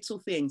of little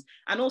things.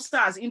 And also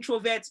as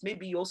introverts,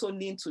 maybe you also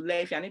need to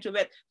learn, if you're an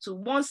introvert, to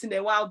once in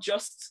a while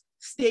just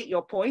state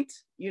your point,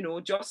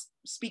 just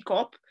speak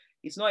up.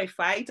 It's not a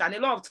fight. And a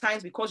lot of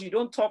times, because you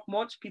don't talk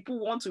much, people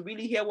want to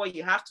really hear what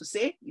you have to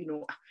say.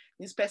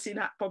 This person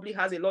probably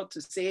has a lot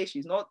to say.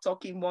 She's not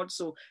talking much.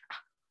 So,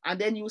 and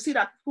then you see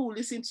that people will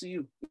listen to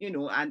you,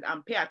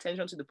 and pay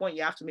attention to the point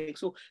you have to make.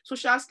 So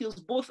social skills,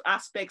 both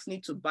aspects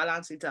need to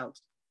balance it out.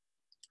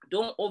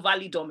 Don't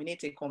overly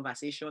dominate a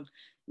conversation.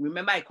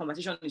 Remember, a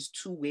conversation is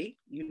two-way,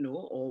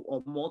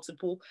 or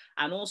multiple.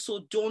 And also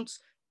don't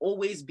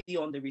always be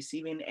on the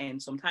receiving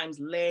end. Sometimes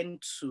learn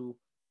to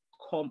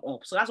come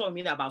up. So that's what I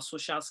mean about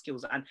social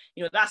skills. And,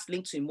 that's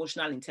linked to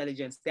emotional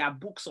intelligence. There are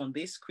books on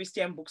this,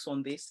 Christian books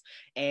on this.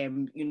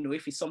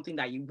 If it's something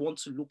that you want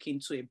to look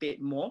into a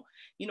bit more,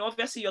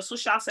 obviously your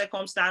social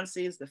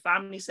circumstances, the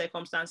family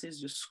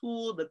circumstances, your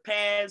school, the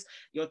peers,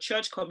 your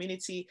church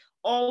community,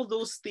 all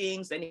those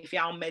things. And if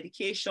you're on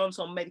medication,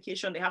 some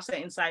medication, they have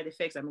certain side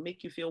effects that may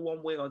make you feel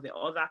one way or the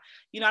other,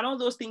 and all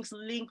those things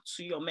linked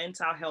to your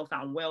mental health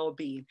and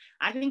well-being.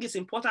 I think it's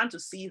important to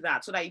see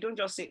that, so that you don't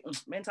just say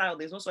mental health,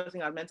 there's no such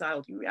thing as mental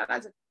health. You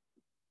realize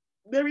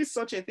there is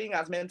such a thing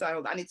as mental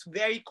health, and it's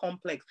very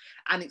complex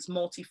and it's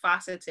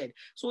multifaceted.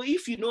 So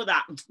if you know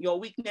that your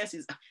weakness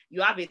is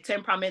you have a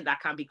temperament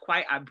that can be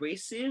quite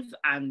abrasive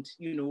and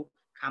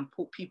can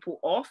put people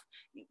off,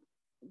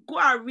 go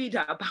and read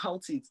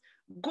about it.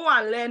 Go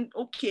and learn,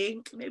 okay,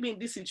 maybe in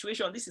this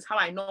situation, this is how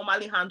I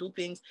normally handle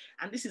things,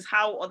 and this is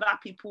how other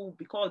people,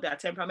 because of their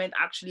temperament,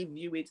 actually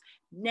view it.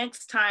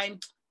 Next time,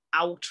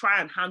 I will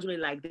try and handle it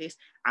like this.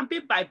 And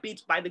bit by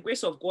bit, by the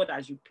grace of God,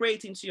 as you pray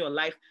it into your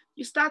life,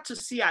 you start to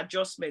see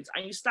adjustments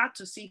and you start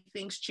to see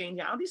things changing.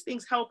 And these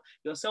things help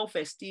your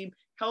self-esteem,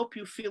 help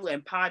you feel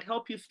empowered,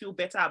 help you feel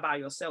better about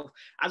yourself,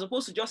 as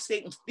opposed to just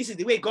saying, this is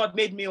the way God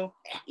made me.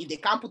 If they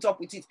can't put up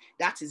with it,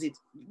 that is it.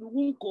 You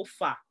won't go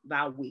far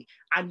that way.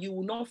 And you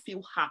will not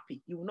feel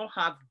happy. You will not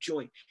have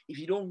joy if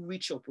you don't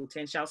reach your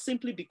potential,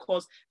 simply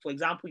because, for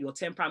example, your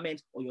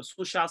temperament or your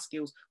social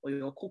skills or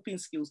your coping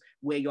skills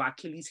were your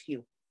Achilles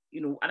heel.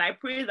 And I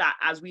pray that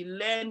as we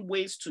learn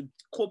ways to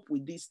cope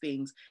with these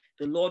things,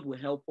 the Lord will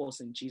help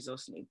us in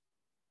Jesus' name.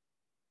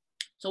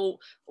 So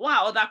what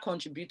are other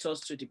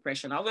contributors to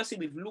depression? Obviously,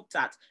 we've looked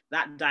at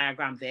that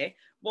diagram there,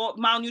 but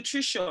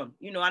malnutrition,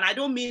 and I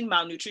don't mean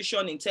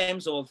malnutrition in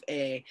terms of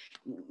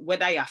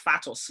whether you're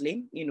fat or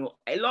slim.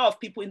 A lot of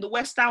people in the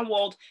Western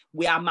world,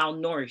 we are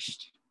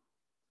malnourished.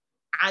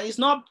 And it's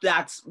not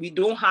that we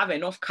don't have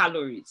enough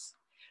calories.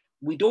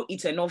 We don't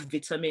eat enough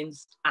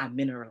vitamins and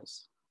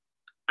minerals.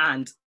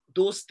 And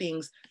those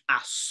things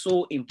are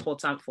so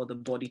important for the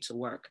body to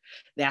work.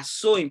 They are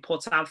so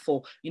important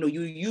for, you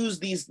use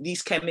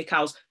these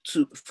chemicals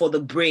for the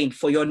brain,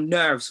 for your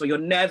nerves, for your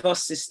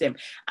nervous system.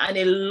 And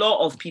a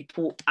lot of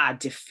people are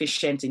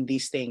deficient in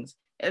these things.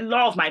 A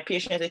lot of my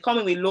patients, they come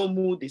in with low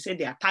mood. They say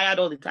they are tired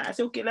all the time. I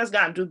say, okay, let's go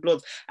and do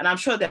bloods. And I'm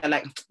sure they're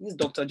like, this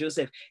Dr.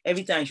 Joseph,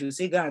 every time she will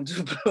say, go and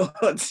do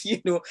bloods,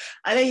 And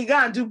then you go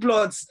and do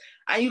bloods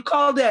and you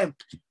call them.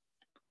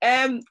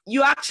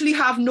 You actually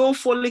have no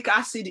folic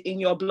acid in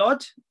your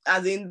blood,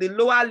 as in the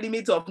lower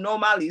limit of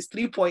normal is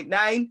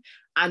 3.9,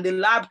 and the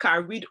lab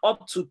can read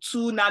up to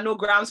 2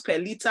 nanograms per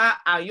liter,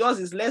 and yours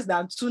is less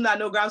than 2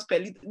 nanograms per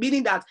liter,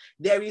 meaning that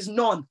there is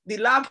none. The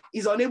lab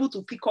is unable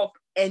to pick up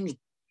any.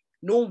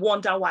 No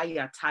wonder why you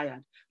are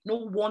tired. No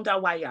wonder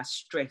why you are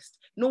stressed.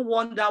 No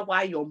wonder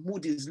why your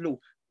mood is low.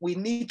 We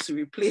need to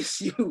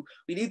replace you.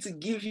 We need to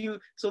give you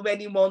so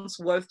many months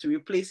worth to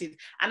replace it.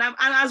 And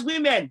as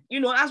women,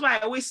 that's why I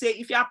always say,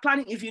 if you are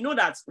planning, if you know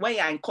that when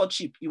you're in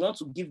courtship, you want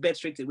to give birth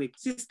straight away,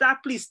 sister,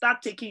 please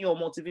start taking your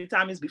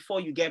multivitamins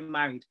before you get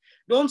married.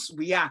 Don't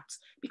react,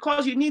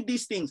 because you need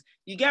these things.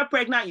 You get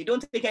pregnant, you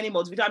don't take any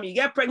multivitamin, you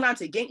get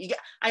pregnant again,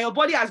 and your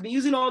body has been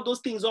using all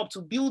those things up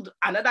to build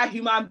another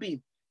human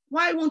being.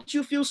 Why won't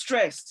you feel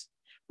stressed?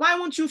 Why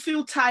won't you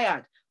feel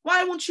tired?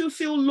 Why won't you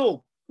feel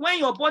low? When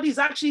your body is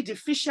actually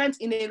deficient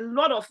in a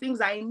lot of things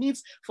that it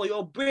needs for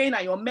your brain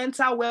and your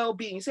mental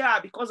well-being. You say,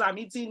 because I'm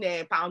eating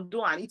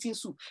poundo and eating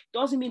soup,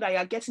 doesn't mean that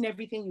you're getting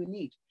everything you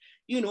need.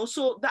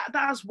 So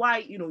that's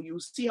why, you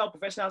see health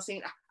professionals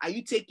saying, are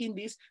you taking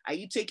this? Are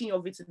you taking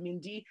your vitamin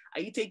D?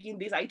 Are you taking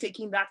this? Are you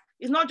taking that?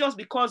 It's not just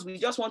because we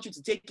just want you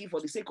to take it for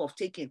the sake of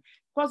taking,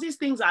 because these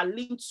things are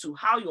linked to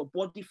how your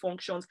body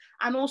functions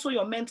and also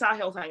your mental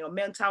health and your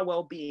mental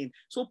well-being.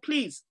 So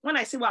please, when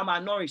I say we're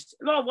malnourished,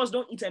 a lot of us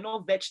don't eat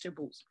enough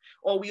vegetables,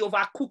 or we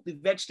overcook the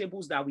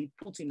vegetables that we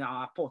put in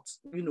our pot.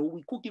 We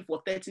cook it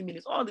for 30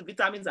 minutes, all the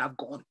vitamins have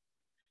gone.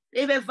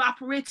 They've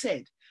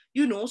evaporated,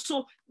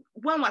 So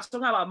when we're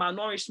talking about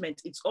malnourishment,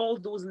 it's all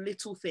those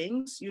little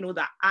things,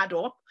 that add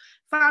up.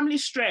 Family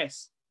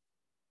stress.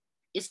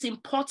 It's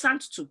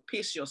important to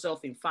pace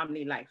yourself in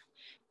family life.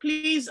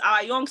 Please,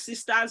 our young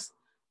sisters,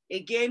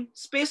 again,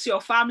 space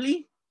your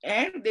family.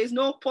 There's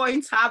no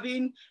point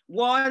having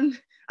one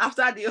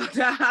after the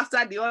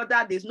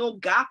other. There's no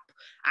gap.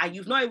 And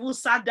you've not even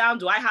sat down,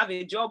 do I have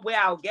a job where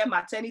I'll get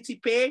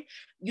maternity pay?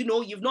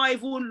 You've not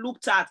even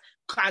looked at,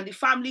 can the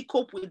family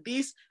cope with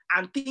this?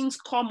 And things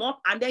come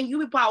up, and then you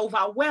people are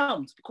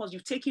overwhelmed because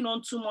you've taken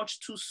on too much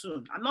too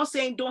soon. I'm not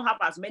saying don't have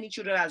as many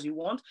children as you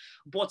want,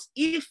 but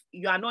if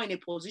you are not in a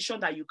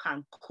position that you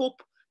can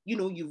cope,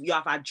 you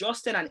have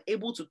adjusted and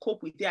able to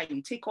cope with it, and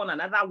you take on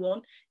another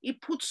one, it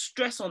puts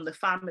stress on the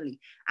family,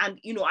 and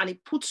and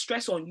it puts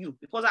stress on you,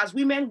 because as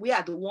women, we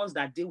are the ones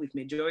that deal with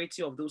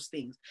majority of those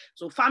things.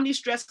 So family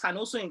stress can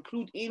also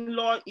include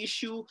in-law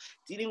issue,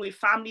 dealing with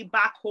family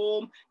back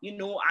home,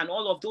 and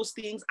all of those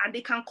things, and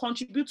they can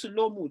contribute to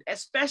low mood,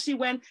 especially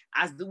when,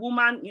 as the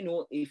woman,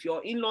 if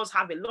your in-laws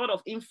have a lot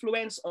of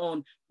influence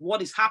on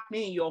what is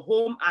happening in your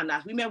home, and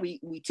as women,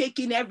 we take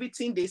in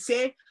everything they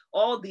say,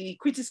 all the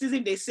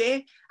criticism they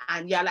say,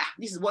 and you're like,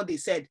 this is what they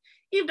said.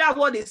 If that's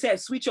what they said,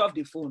 switch off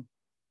the phone.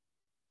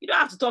 You don't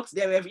have to talk to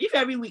them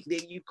every week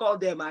you call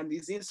them and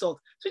it's insult.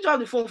 Switch off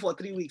the phone for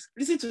 3 weeks.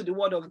 Listen to the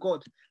word of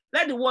God.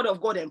 Let the word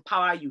of God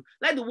empower you.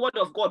 Let the word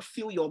of God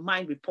fill your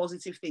mind with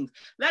positive things.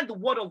 Let the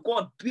word of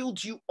God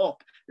build you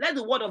up. Let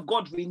the word of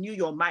God renew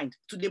your mind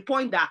to the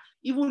point that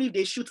even if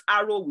they shoot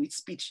arrow with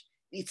speech,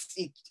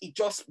 it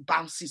just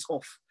bounces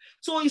off.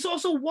 So it's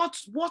also what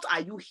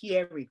are you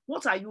hearing?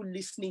 What are you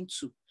listening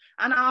to?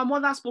 And our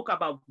mother spoke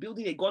about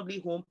building a godly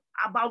home,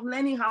 about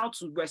learning how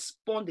to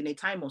respond in a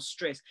time of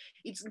stress.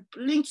 It's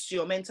linked to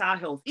your mental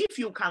health. If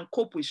you can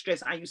cope with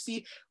stress and you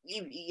see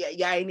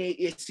you're in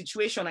a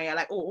situation and you're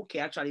like, oh, okay,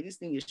 actually, this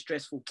thing is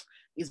stressful.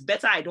 It's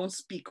better I don't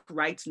speak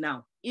right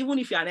now. Even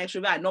if you're an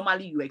extrovert,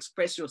 normally you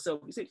express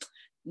yourself. You say,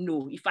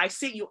 no,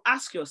 you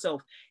ask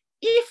yourself,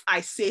 if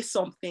I say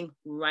something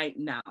right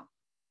now,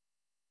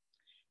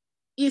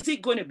 is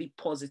it going to be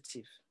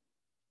positive?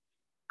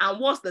 And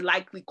what's the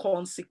likely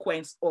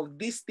consequence of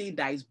this thing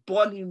that is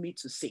burning me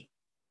to say?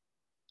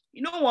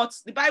 You know what?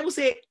 The Bible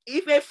says,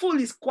 if a fool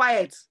is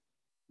quiet,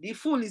 the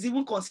fool is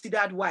even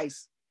considered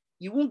wise.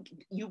 You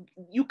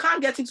can't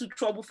get into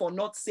trouble for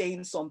not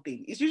saying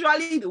something. It's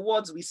usually the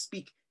words we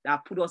speak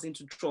that put us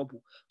into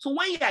trouble. So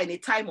when you're in a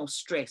time of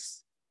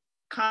stress,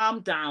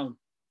 calm down.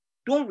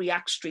 Don't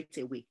react straight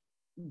away.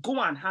 Go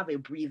and have a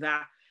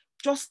breather.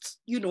 Just,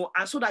 and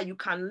so that you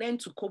can learn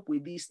to cope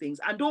with these things,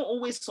 and don't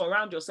always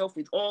surround yourself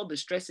with all the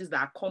stresses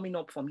that are coming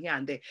up from here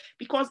and there,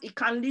 because it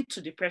can lead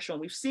to depression.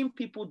 We've seen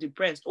people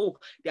depressed. Oh,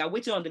 they are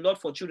waiting on the Lord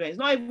for children. It's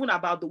not even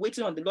about the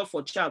waiting on the Lord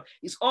for child.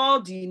 It's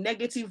all the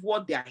negative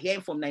word they are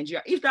hearing from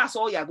Nigeria. If that's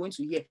all you're going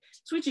to hear,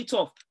 switch it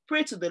off.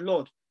 Pray to the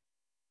Lord.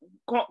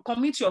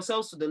 Commit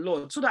yourselves to the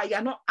Lord, so that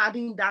you're not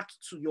adding that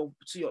to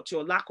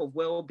your lack of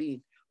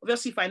well-being.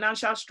 Obviously,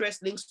 financial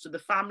stress links to the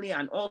family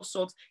and all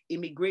sorts,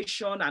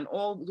 immigration and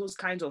all those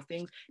kinds of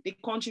things. They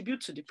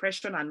contribute to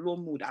depression and low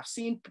mood. I've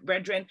seen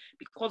brethren,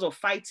 because of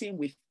fighting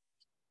with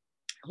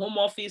home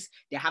office,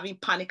 they're having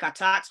panic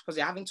attacks because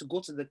they're having to go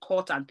to the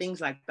court and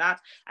things like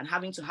that, and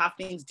having to have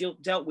things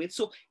dealt with.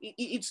 So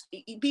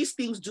these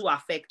things do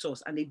affect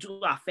us, and they do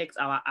affect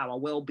our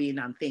well-being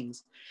and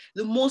things.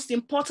 The most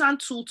important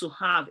tool to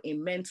have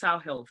in mental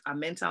health and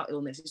mental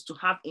illness is to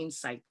have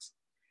insight.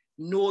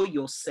 Know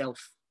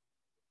yourself.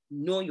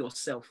 Know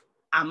yourself.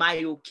 Am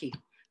I okay?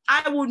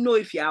 I will know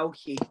if you're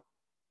okay.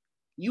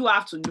 You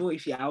have to know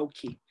if you're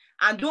okay.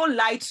 And don't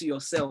lie to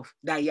yourself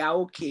that you're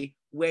okay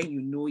when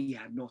you know you're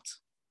not.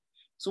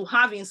 So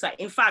have insight.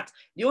 In fact,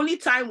 the only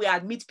time we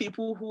admit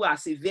people who are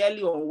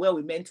severely unwell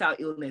with mental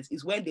illness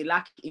is when they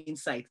lack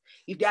insight.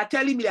 If they are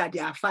telling me that they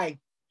are fine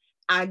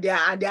and they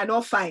are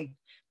not fine,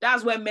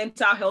 that's when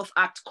Mental Health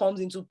Act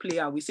comes into play,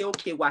 and we say,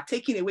 okay, we're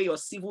taking away your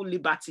civil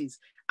liberties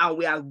and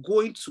we are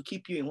going to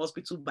keep you in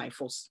hospital by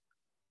force.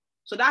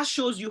 So that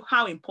shows you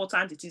how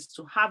important it is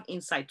to have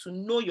insight, to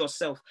know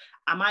yourself.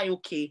 Am I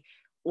okay?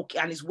 Okay.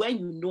 And it's when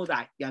you know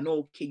that you're not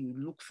okay, you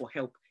look for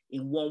help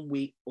in one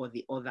way or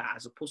the other,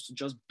 as opposed to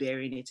just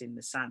burying it in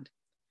the sand.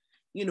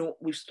 You know,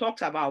 we've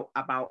talked about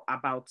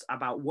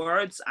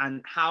words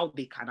and how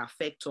they can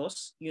affect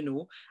us, you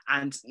know,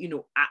 and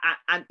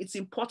it's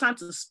important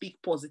to speak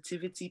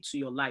positivity to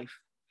your life.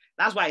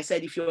 That's why I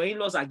said, if your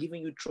in-laws are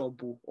giving you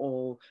trouble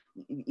or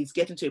it's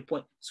getting to a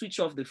point,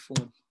 switch off the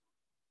phone.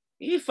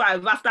 If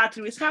after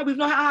 3 weeks, we've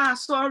not,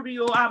 sorry,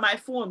 my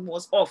phone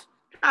was off.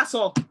 That's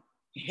all.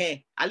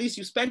 At least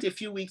you spent a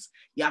few weeks,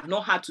 you have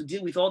not had to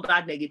deal with all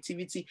that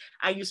negativity,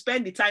 and you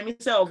spend the time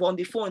instead of on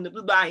the phone,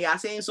 and you are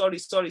saying sorry.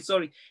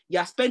 You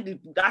have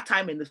spent that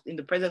time in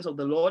the presence of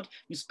the Lord.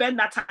 You spend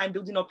that time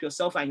building up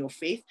yourself and your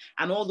faith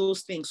and all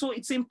those things. So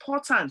it's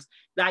important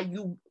that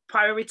you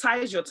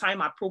prioritize your time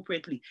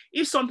appropriately.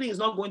 If something is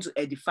not going to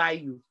edify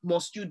you,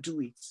 must you do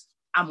it?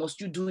 And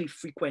must you do it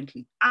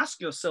frequently? Ask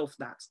yourself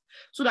that,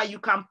 so that you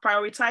can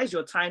prioritize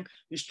your time.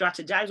 You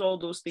strategize all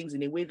those things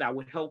in a way that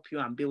will help you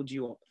and build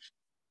you up.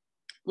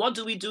 What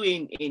do we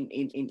do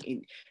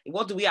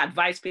what do we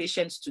advise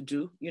patients to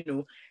do? You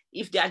know,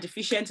 if they are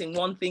deficient in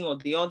one thing or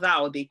the other,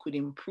 or they could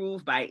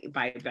improve by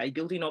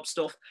building up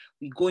stuff,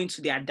 we go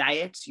into their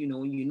diet. You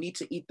know, you need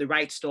to eat the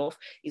right stuff.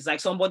 It's like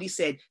somebody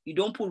said, you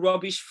don't put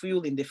rubbish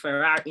fuel in a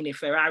Ferrari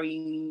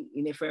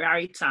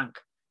tank,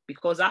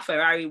 because that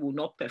Ferrari will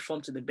not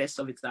perform to the best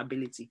of its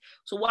ability.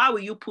 So why will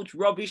you put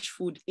rubbish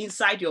food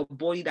inside your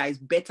body that is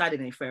better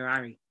than a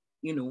Ferrari?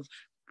 You know,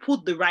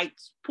 put the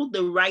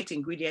right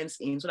ingredients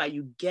in so that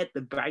you get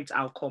the right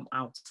outcome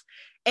out.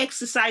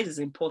 Exercise is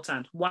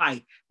important.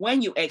 Why?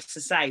 When you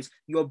exercise,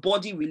 your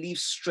body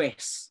relieves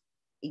stress.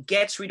 It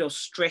gets rid of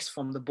stress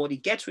from the body,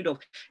 gets rid of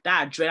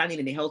that adrenaline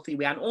in a healthy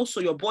way. And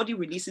also your body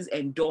releases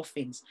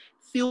endorphins,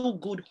 feel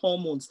good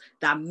hormones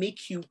that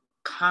make you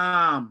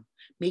calm,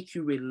 make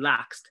you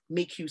relaxed,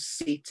 make you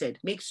sated,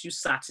 makes you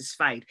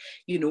satisfied.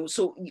 You know,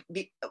 so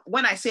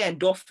when I say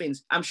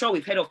endorphins, I'm sure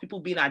we've heard of people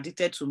being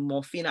addicted to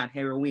morphine and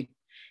heroin.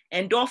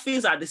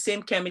 Endorphins are the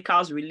same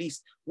chemicals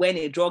released when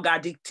a drug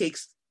addict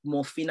takes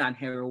morphine and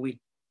heroin.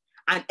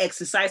 And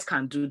exercise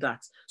can do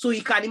that. So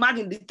you can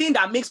imagine the thing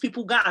that makes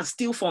people go and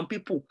steal from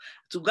people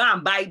to go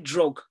and buy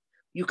drug,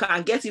 you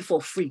can get it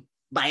for free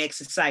by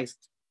exercise.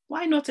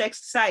 Why not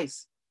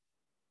exercise?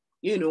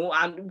 You know,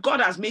 and God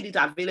has made it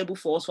available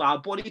for us, for our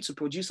body to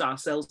produce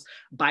ourselves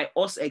by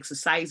us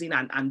exercising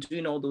and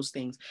doing all those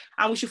things.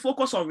 And we should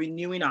focus on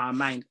renewing our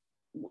mind.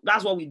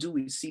 That's what we do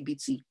with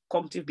CBT,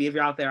 cognitive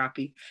behavioral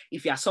therapy.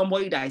 If you are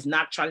somebody that is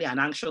naturally an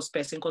anxious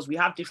person, because we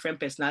have different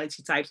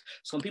personality types.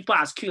 Some people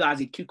are as cute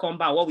as a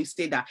cucumber. What we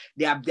say that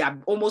they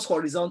are almost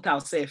horizontal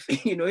self.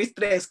 You know, if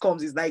stress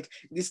comes, it's like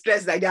the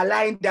stress, like they are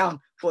lying down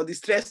for the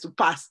stress to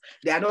pass.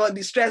 They are not,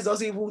 the stress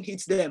doesn't even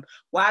hit them.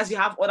 Whereas you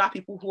have other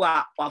people who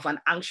are of an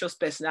anxious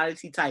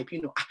personality type.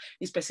 You know,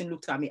 this person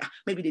looked at me.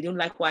 Maybe they didn't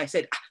like what I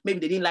said. Maybe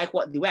they didn't like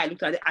the way I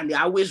looked at it, and they're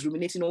always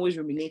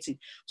ruminating.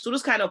 So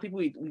those kind of people,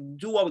 we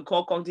do what we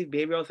call cognitive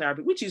behavioral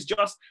therapy, which is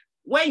just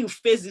when you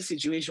face this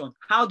situation,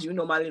 how do you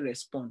normally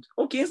respond?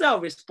 Okay, instead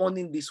of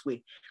responding this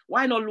way,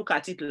 why not look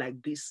at it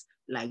like this,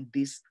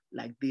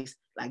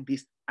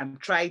 and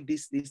try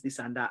this,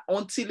 and that,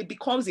 until it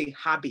becomes a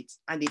habit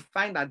and they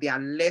find that they are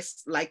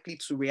less likely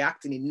to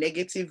react in a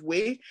negative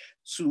way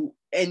to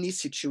any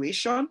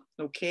situation,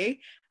 okay?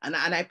 And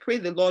I pray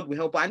the Lord will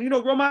help. And you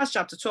know, Romans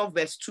chapter 12,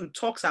 verse 2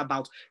 talks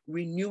about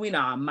renewing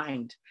our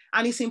mind.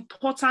 And it's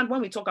important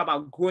when we talk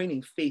about growing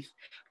in faith.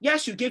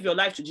 Yes, you gave your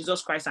life to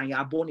Jesus Christ and you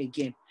are born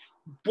again.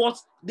 But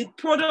the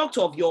product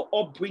of your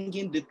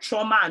upbringing, the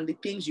trauma and the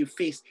things you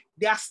face,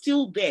 they are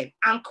still there.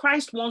 And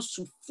Christ wants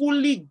to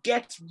fully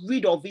get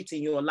rid of it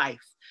in your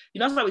life. You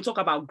know, that's why we talk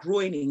about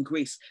growing in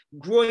grace,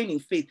 growing in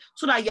faith,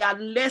 so that you are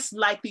less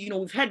likely, you know,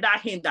 we've heard that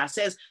hint that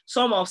says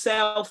some of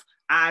self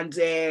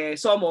and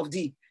some of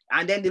thee.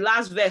 And then the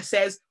last verse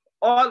says,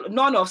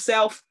 none of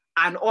self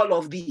and all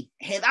of thee.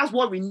 And that's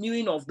what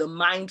renewing of the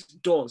mind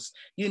does.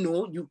 You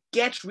know, you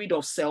get rid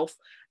of self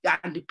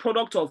and the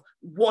product of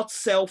what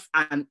self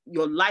and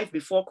your life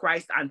before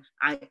Christ and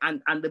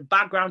the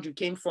background you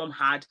came from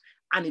had,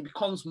 and it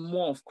becomes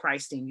more of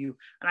Christ in you.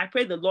 And I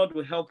pray the Lord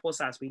will help us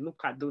as we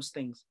look at those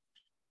things.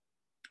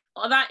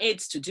 Other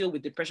aids to deal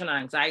with depression and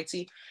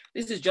anxiety.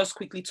 This is just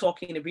quickly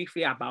talking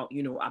briefly about,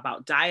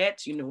 about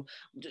diet.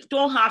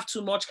 Don't have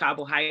too much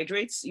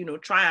carbohydrates.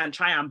 Try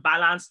and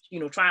balance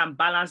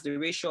the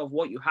ratio of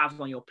what you have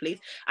on your plate.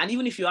 And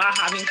even if you are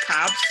having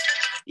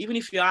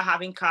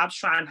carbs,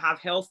 try and have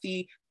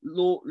healthy,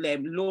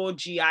 low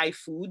GI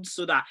foods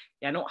so that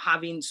you're not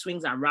having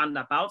swings and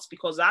roundabouts,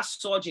 because that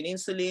surge in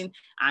insulin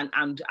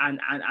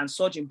and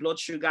surge in blood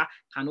sugar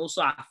can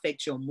also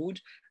affect your mood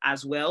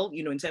as well,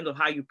 in terms of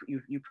how you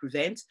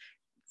prevent.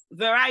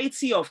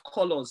 Variety of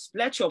colors.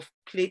 Let your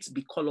plates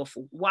be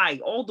colorful. Why?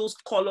 All those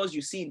colors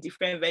you see in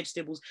different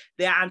vegetables,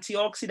 they are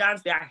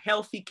antioxidants. They are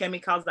healthy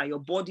chemicals that your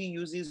body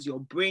uses, your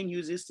brain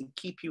uses to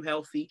keep you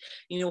healthy.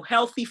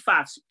 Healthy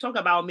fats. Talk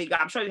about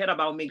omega. I'm sure you heard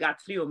about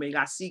omega-3,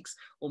 omega-6,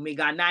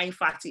 omega-9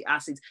 fatty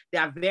acids. They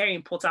are very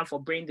important for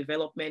brain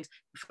development.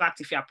 In fact,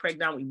 if you are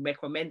pregnant, we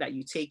recommend that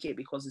you take it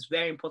because it's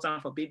very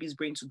important for baby's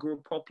brain to grow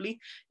properly.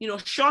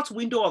 Short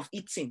window of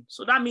eating.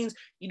 So that means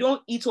you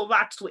don't eat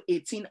over to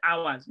 18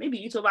 hours. Maybe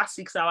eat over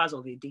 6 hours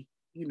of a day,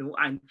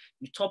 and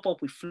you top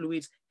up with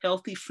fluids,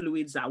 healthy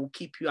fluids that will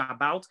keep you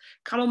about.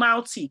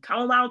 Chamomile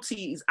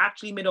tea is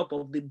actually made up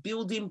of the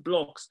building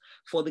blocks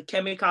for the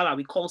chemical that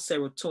we call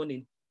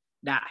serotonin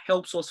that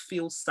helps us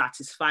feel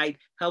satisfied,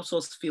 helps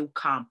us feel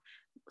calm.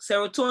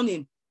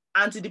 Serotonin,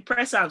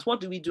 antidepressants, what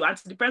do we do?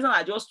 Antidepressants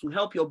are just to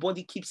help your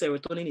body keep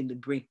serotonin in the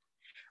brain.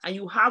 And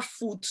you have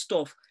food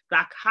stuff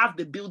that have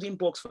the building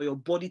blocks for your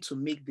body to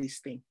make this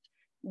thing.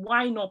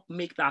 Why not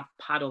make that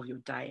part of your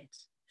diet?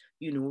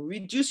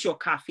 Reduce your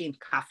caffeine.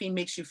 Caffeine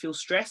makes you feel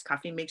stressed.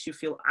 Caffeine makes you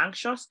feel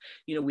anxious.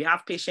 We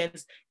have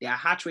patients, their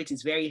heart rate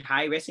is very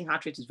high. Resting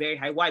heart rate is very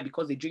high. Why?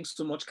 Because they drink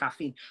so much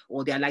caffeine.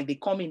 Or they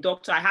come in,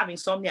 doctor, I have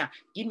insomnia.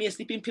 Give me a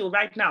sleeping pill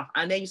right now.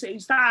 And then you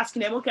start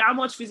asking them, okay, how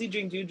much fizzy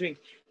drink do you drink?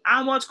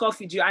 How much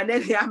coffee do you? And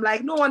then I'm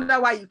like, no wonder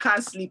why you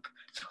can't sleep.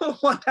 No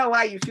wonder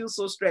why you feel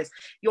so stressed.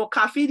 Your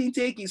caffeine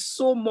intake is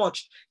so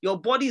much. Your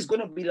body is going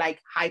to be like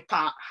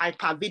hyper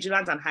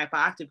vigilant and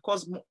hyperactive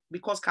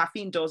because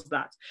caffeine does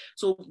that.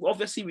 So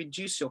obviously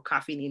reduce your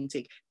caffeine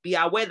intake. Be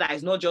aware that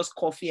it's not just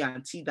coffee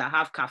and tea that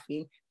have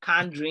caffeine.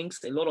 Canned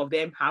drinks, a lot of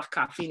them have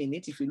caffeine in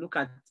it. If you look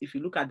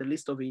at the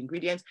list of the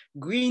ingredients,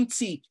 green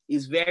tea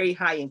is very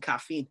high in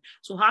caffeine.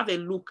 So have a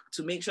look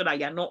to make sure that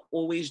you're not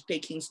always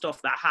taking stuff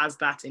that has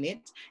that in it.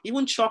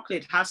 Even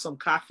chocolate has some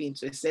caffeine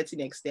to a certain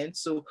extent.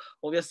 So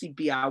obviously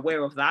be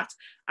aware of that.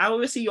 And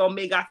obviously your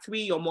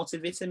omega-3, your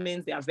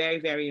multivitamins, they are very,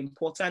 very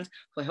important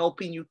for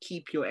helping you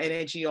keep your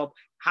energy up,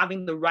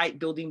 having the right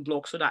building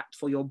blocks so that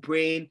for your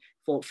brain,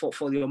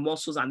 for your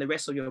muscles and the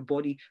rest of your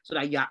body, so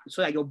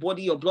that your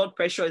body, your blood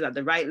pressure is at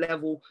the right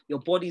level, your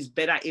body is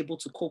better able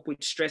to cope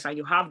with stress, and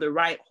you have the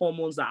right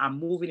hormones that are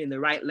moving in the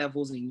right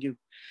levels in you.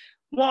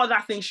 What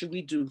other things should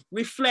we do?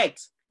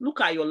 Reflect.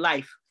 Look at your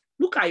life.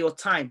 Look at your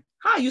time.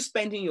 How are you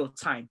spending your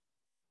time?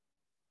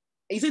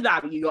 Is it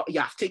that you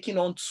have taken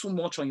on too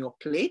much on your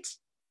plate?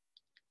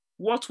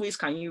 What ways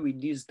can you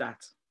reduce that?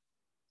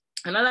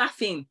 Another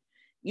thing,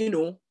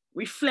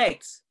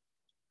 reflect.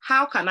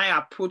 How can I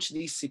approach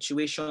these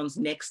situations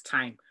next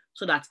time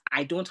so that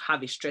I don't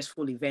have a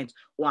stressful event,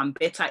 or I'm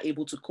better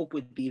able to cope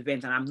with the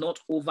event and I'm not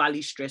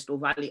overly stressed,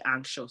 overly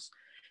anxious?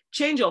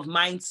 Change of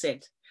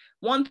mindset.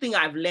 One thing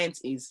I've learned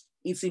is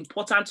it's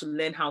important to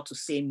learn how to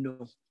say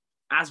no.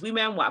 As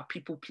women, we're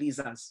people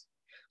pleasers.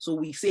 So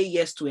we say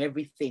yes to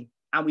everything.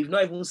 And we've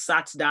not even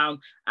sat down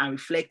and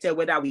reflected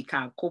whether we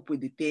can cope with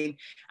the thing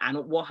and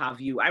what have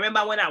you. I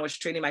remember when I was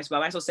training, my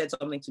supervisor said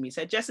something to me. He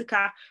said,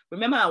 Jessica,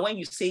 remember when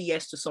you say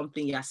yes to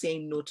something, you're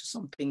saying no to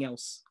something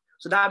else.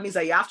 So that means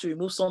that you have to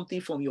remove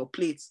something from your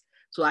plate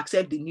to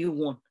accept the new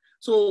one.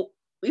 So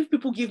if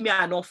people give me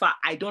an offer,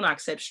 I don't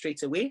accept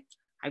straight away.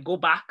 I go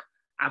back.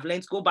 I've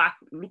learned to go back,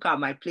 look at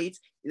my plate.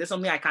 Is there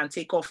something I can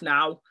take off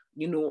now?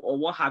 Or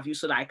what have you,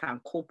 so that I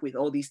can cope with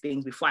all these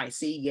things before I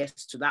say yes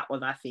to that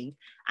other thing.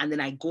 And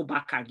then I go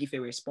back and give a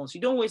response.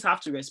 You don't always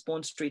have to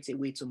respond straight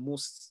away to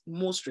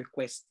most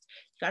requests.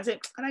 You can say,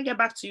 can I get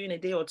back to you in a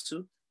day or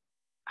two?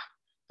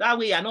 That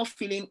way you're not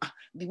feeling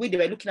the way they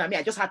were looking at me.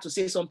 I just had to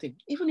say something.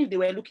 Even if they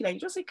were looking at you,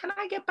 just say, can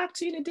I get back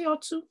to you in a day or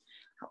two?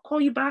 I'll call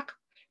you back.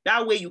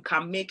 That way you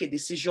can make a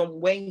decision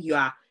when you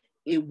are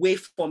away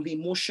from the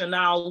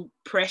emotional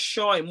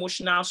pressure,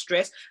 emotional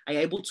stress, and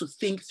you're able to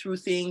think through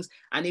things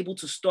and able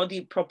to study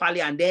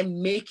properly and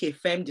then make a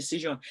firm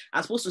decision.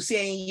 As opposed to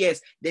saying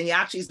yes, then he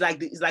actually,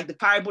 it's like the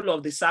parable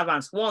of the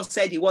servants. One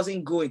said he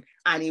wasn't going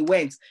and he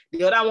went.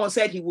 The other one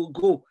said he will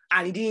go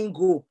and he didn't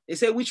go. They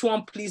said, which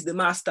one pleased the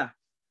master?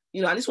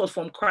 And this was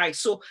from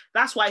Christ. So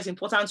that's why it's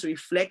important to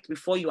reflect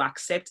before you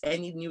accept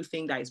any new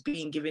thing that is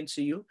being given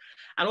to you.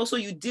 And also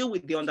you deal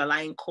with the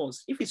underlying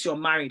cause. If it's your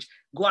marriage,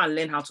 go and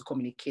learn how to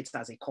communicate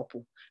as a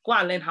couple. Go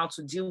and learn how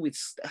to deal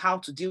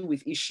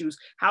with issues,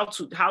 how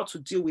to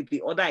deal with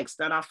the other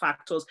external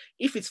factors.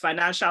 If it's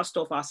financial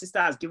stuff, our sister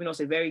has given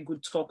us a very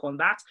good talk on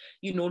that.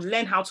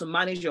 Learn how to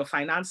manage your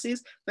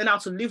finances, learn how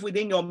to live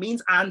within your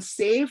means and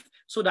save,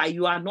 so that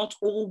you are not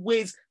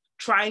always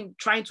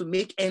trying to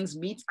make ends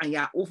meet and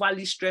you're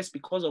overly stressed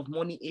because of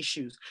money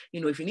issues.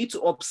 If you need to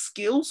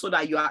upskill so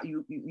that you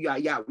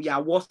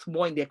are worth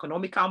more in the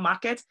economical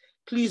market,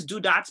 please do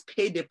that.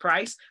 Pay the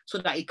price so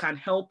that it can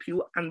help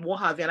you and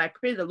what have you. And I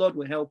pray the Lord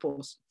will help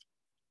us.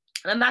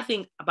 Another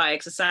thing about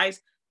exercise,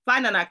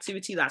 find an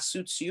activity that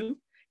suits you.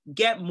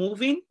 Get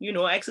moving.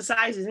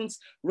 Exercise isn't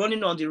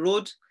running on the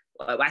road.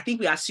 I think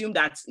we assume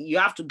that you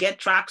have to get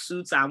track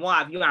suits and what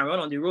have you and run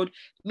on the road.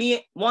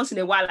 Me, once in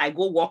a while, I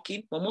go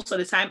walking, but most of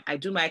the time I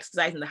do my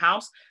exercise in the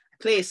house.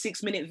 I play a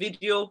 6-minute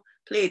video,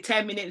 play a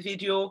 10-minute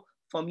video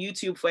from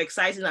YouTube for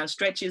exercises and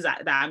stretches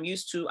that I'm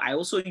used to. I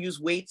also use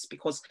weights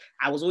because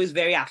I was always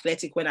very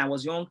athletic when I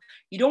was young.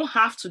 You don't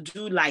have to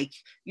do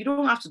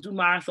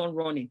marathon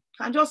running.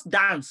 You can just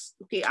dance.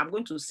 Okay, I'm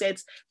going to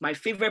set my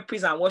favorite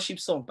praise and worship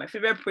song, my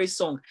favorite praise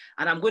song,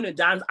 and I'm going to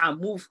dance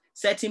and move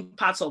certain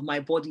parts of my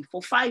body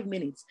for 5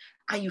 minutes.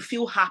 And you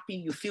feel happy,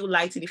 you feel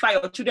light. In fact,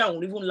 your children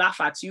will even laugh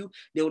at you.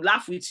 They will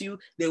laugh with you.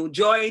 They will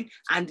join.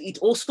 And it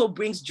also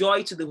brings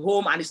joy to the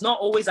home. And it's not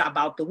always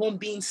about the home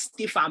being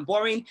stiff and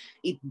boring.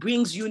 It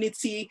brings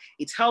unity.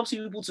 It helps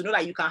people to know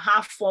that you can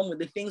have fun with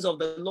the things of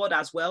the Lord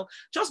as well.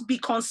 Just be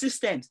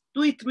consistent.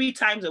 Do it 3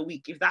 times a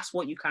week if that's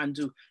what you can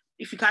do.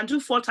 If you can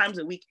do 4 times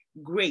a week,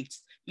 great.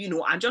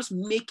 And just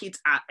make it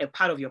a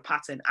part of your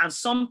pattern. And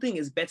something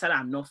is better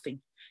than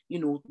nothing.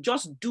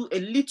 Just do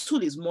a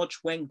little is much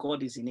when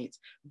God is in it.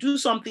 Do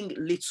something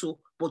little,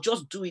 but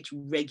just do it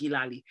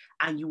regularly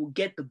and you will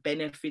get the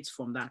benefits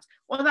from that.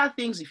 Other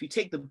things, if you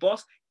take the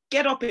bus,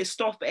 get up a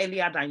stop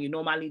earlier than you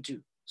normally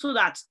do so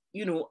that,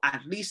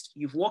 at least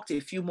you've walked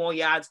a few more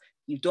yards,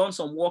 you've done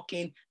some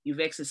walking, you've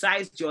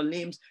exercised your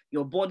limbs,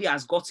 your body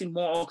has gotten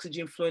more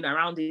oxygen flowing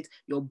around it,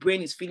 your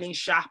brain is feeling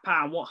sharper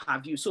and what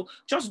have you. So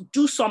just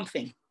do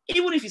something.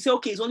 Even if you say,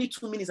 okay, it's only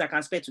 2 minutes I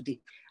can spare today.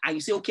 And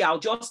you say, okay, I'll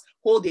just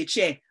hold a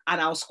chair and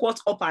I'll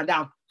squat up and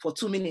down for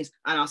 2 minutes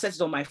and I'll set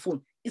it on my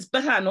phone. It's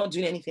better than not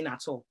doing anything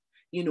at all,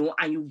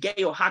 and you get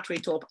your heart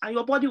rate up and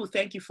your body will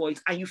thank you for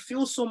it. And you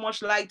feel so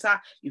much lighter.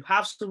 You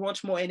have so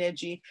much more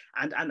energy.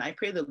 And I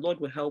pray the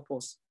Lord will help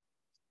us.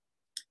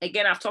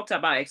 Again, I've talked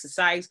about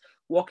exercise,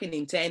 walking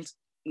in tents,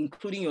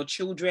 including your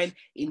children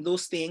in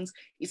those things.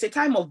 It's a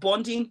time of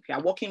bonding. If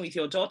you're working with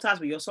your daughters,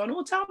 with your son,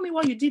 oh, tell me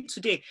what you did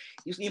today.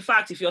 In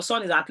fact, if your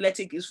son is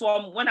athletic, it's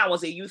from when I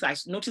was a youth, I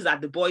noticed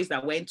that the boys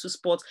that went to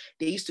sports,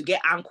 they used to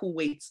get ankle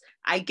weights.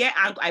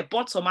 I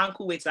bought some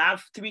ankle weights. I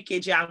have 3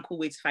 kg ankle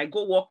weights. If I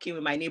go walking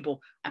with my neighbor,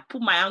 I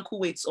put my ankle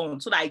weights on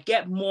so that I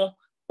get more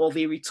of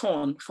a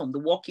return from the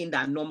walking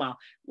than normal.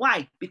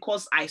 Why?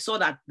 Because I saw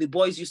that the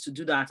boys used to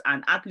do that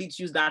and athletes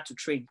use that to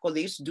train because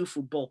they used to do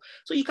football.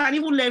 So you can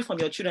even learn from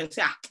your children and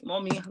say,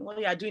 mommy, what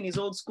you are doing is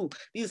old school.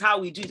 This is how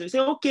we do it. They say,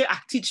 okay,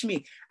 teach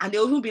me. And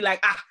they'll even be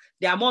like,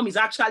 their mom is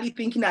actually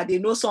thinking that they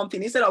know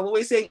something instead of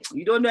always saying,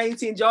 you don't know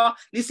anything, Joe,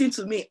 listen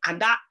to me. And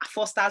that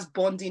fosters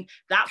bonding,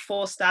 that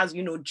fosters,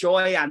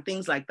 joy and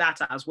things like that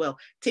as well.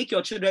 Take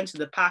your children to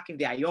the park if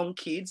they are young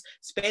kids,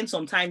 spend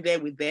some time there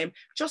with them,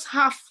 just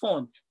have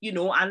fun,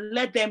 and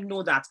let them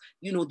know that,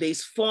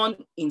 there's fun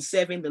in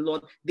serving the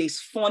Lord, there's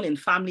fun in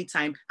family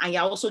time, and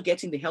you're also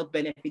getting the health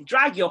benefit.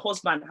 Drag your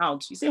husband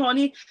out. You say,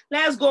 honey,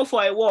 let's go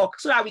for a walk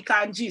so that we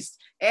can gist.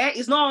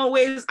 It's not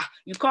always,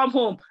 you come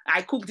home,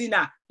 I cook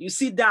dinner, you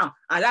sit down,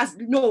 and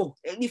no,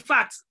 in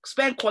fact,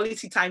 spend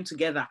quality time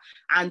together.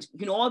 And,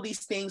 all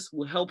these things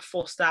will help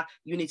foster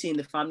unity in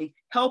the family,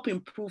 help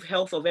improve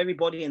health of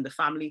everybody in the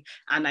family.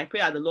 And I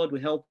pray that the Lord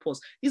will help us.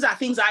 These are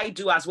things I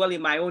do as well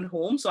in my own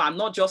home. So I'm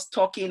not just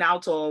talking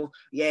out of,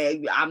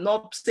 I'm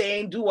not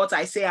saying do what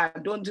I say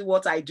and don't do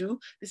what I do.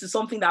 This is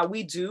something that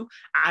we do.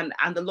 And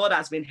the Lord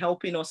has been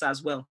helping us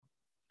as well.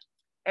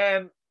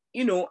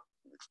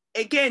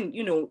 Again,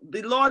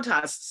 the Lord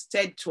has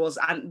said to us,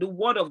 and the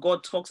word of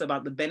God talks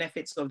about the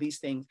benefits of these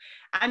things.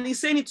 And he's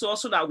saying it to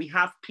us so that we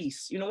have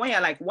peace. When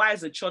you're like, why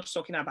is the church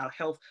talking about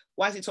health?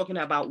 Why is it talking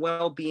about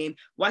well-being?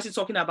 Why is it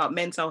talking about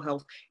mental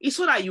health? It's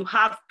so that you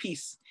have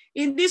peace.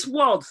 In this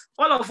world,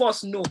 all of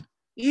us know,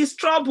 it's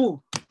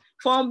trouble.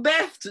 From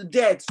birth to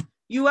death,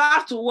 you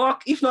have to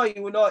work. If not,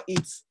 you will not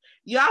eat.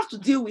 You have to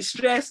deal with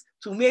stress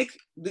to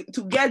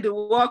get the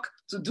work,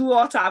 to do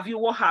what have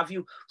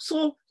you.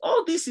 So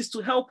all this is to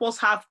help us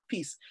have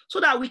peace so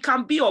that we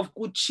can be of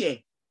good cheer.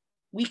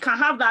 We can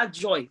have that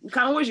joy. We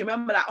can always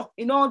remember that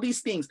in all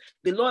these things,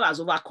 the Lord has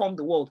overcome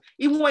the world.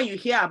 Even when you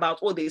hear about,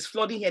 there's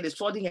flooding here, it's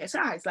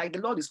it's like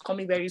the Lord is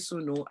coming very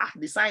soon.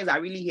 The signs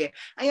are really here.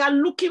 And you're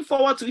looking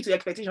forward to it to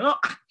expectation.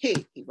 Hey,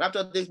 if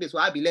rapture takes place, will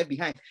I be left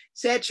behind?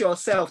 Set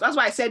yourself. That's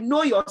why I said,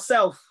 know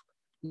yourself.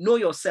 Know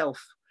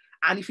yourself.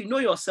 And if you know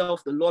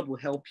yourself, the Lord will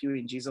help you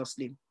in Jesus'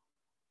 name.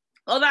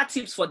 Other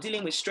tips for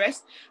dealing with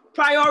stress: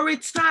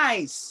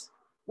 prioritize.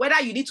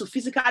 Whether you need to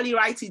physically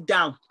write it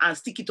down and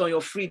stick it on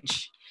your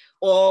fridge,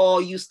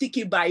 or you stick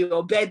it by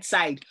your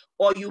bedside,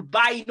 or you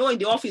buy, in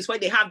the office where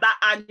they have that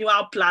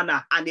annual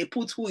planner and they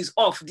put who is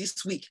off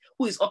this week,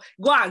 who is off,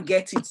 go and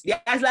get it.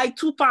 There's like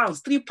 £2,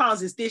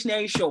 £3 in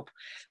stationery shop.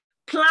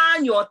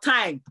 Plan your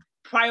time,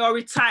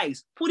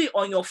 prioritize, put it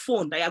on your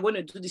phone that you're going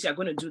to do this, you're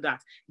going to do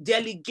that.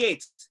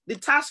 Delegate. The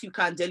task you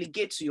can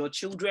delegate to your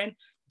children,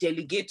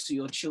 delegate to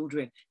your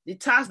children. The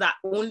task that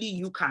only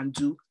you can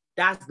do,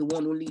 that's the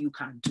one only you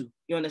can do.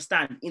 You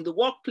understand? In the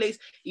workplace,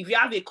 if you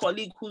have a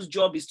colleague whose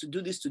job is to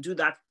do this, to do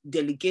that,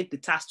 delegate the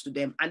task to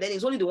them. And then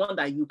it's only the one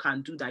that you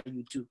can do that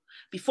you do.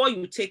 Before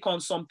you take on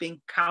something,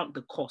 count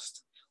the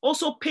cost.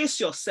 Also, pace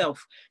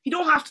yourself. You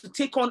don't have to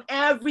take on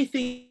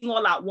everything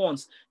all at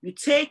once. You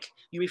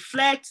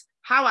reflect.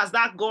 How has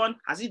that gone?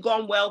 Has it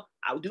gone well?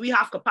 Do we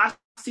have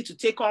capacity to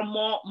take on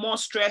more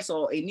stress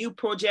or a new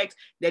project?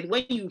 Then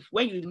when you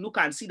look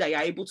and see that you're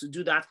able to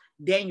do that,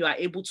 then you are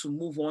able to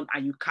move on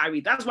and you carry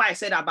it. That's why I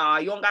said about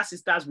our younger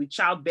sisters with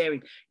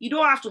childbearing. You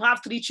don't have to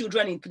have 3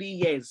 children in 3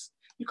 years.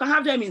 You can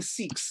have them in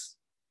 6.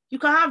 You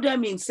can have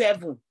them in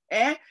 7.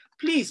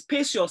 Please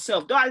pace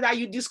yourself. Don't that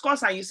you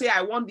discuss and you say,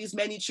 I want this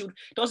many children.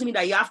 Doesn't mean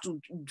that you have to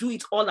do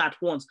it all at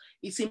once.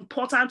 It's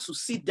important to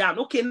sit down.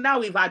 Okay, now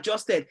we've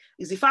adjusted.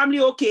 Is the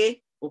family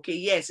okay? Okay,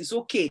 yes, it's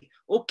okay.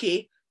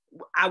 Okay,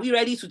 are we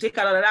ready to take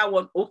another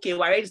one? Okay,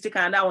 we're ready to take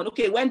another one.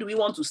 Okay, when do we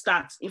want to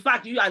start? In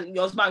fact, you and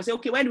your husband say,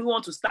 okay, when do we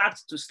want to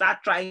start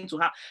trying to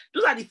have?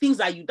 Those are the things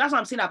that that's what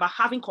I'm saying about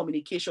having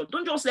communication.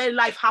 Don't just let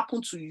life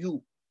happen to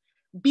you.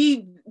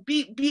 Be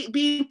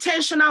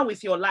intentional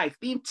with your life.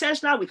 Be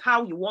intentional with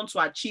how you want to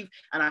achieve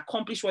and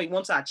accomplish what you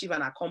want to achieve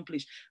and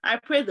accomplish. I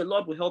pray the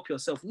Lord will help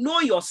yourself. Know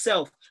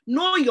yourself.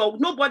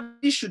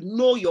 Nobody should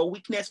know your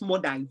weakness more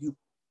than you.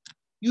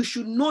 You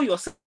should know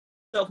yourself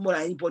more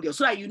than anybody else,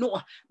 so that you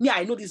know,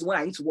 I know this is what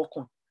I need to work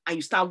on, and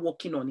you start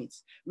working on it.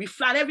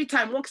 Reflect every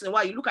time, once in a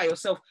while, you look at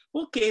yourself.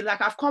 Okay, like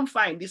I've come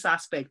far in this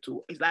aspect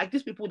too. It's like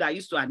these people that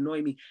used to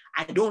annoy me,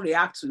 I don't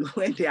react to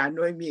when they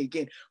annoy me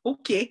again.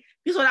 Okay,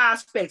 this other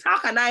aspect, how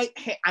can I?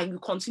 And you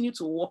continue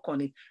to work on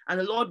it, and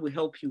the Lord will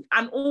help you.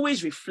 And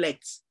always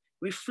reflect.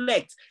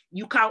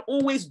 You can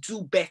always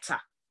do better.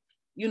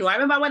 I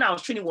remember when I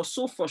was training, it was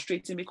so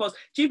frustrating because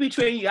GP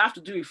training, you have to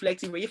do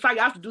reflective. In fact,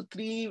 you have to do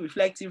 3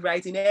 reflective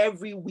writing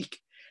every week.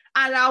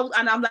 And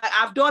I'm like,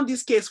 I've done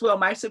this case well.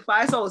 My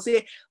supervisor will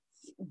say,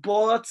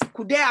 but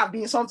could there have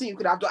been something you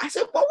could have done? I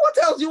said, but what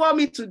else do you want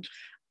me to do?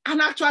 And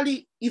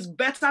actually, it's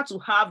better to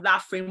have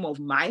that frame of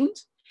mind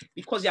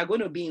because you're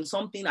going to be in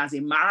something as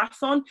a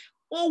marathon.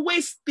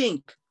 Always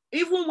think,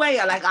 even when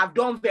you're like, I've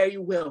done very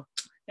well.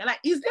 You're like,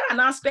 is there an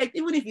aspect,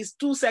 even if it's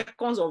 2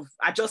 seconds of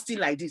adjusting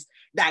like this,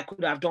 that I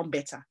could have done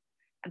better?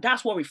 And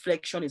that's what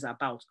reflection is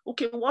about.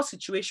 Okay, what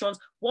situations,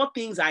 what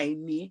things are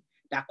in me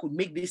that could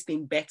make this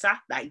thing better,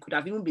 that it could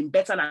have even been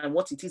better than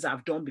what it is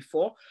I've done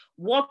before?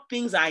 What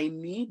things are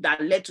in me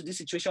that led to this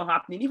situation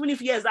happening? Even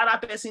if, yes, that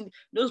other person,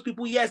 those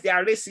people, yes, they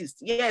are racist.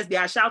 Yes, they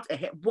are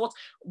shouting. But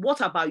what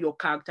about your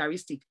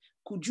characteristic?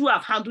 Could you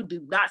have handled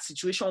that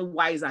situation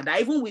wiser? That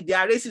even with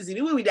their racism,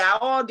 even with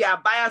all their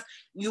bias,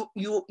 you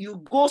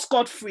go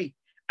scot-free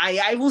and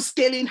you're even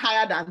scaling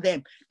higher than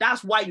them.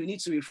 That's why you need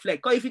to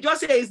reflect. Because if you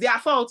just say it's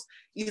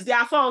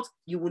their fault,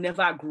 you will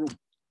never grow.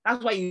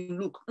 That's why you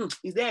look,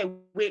 is there a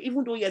way,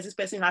 even though, yes, this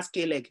person has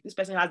K-leg, this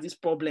person has this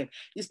problem,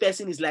 this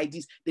person is like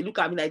this, they look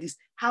at me like this,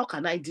 how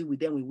can I deal with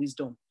them with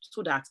wisdom?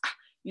 So that,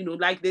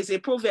 like there's a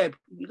proverb,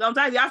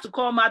 sometimes you have to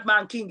call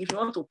madman king if you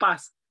want to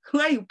pass.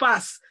 When you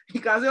pass,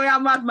 you can say, oh, you're a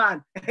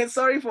madman.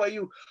 Sorry for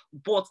you.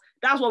 But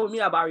that's what we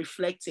mean about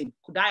reflecting.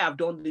 Could I have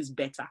done this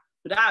better?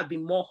 Could I have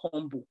been more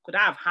humble? Could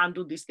I have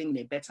handled this thing in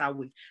a better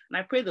way? And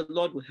I pray the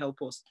Lord will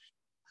help us.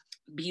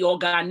 Be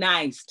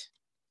organized.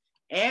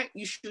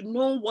 You should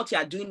know what you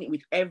are doing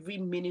with every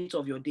minute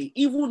of your day.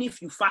 Even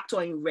if you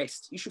factor in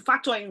rest, you should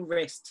factor in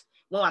rest.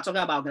 When we're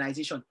talking about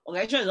organization,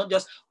 organization is not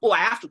just, oh, I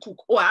have to cook,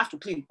 oh, I have to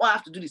clean, oh, I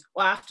have to do this,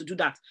 oh, I have to do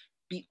that.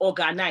 Be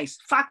organized.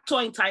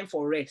 Factor in time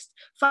for rest.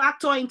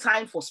 Factor in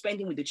time for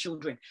spending with the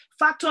children.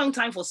 Factor in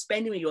time for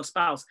spending with your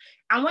spouse.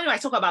 And when I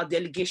talk about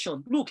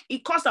delegation, look,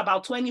 it costs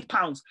about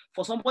 £20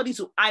 for somebody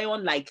to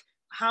iron like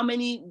how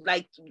many,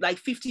 like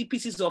 50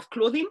 pieces of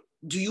clothing.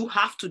 Do you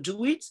have to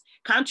do it?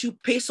 Can't you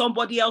pay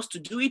somebody else to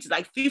do it?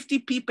 Like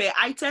 50p per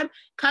item.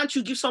 Can't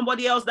you give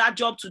somebody else that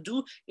job to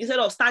do instead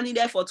of standing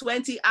there for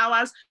 20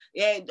 hours,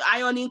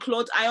 ironing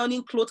clothes?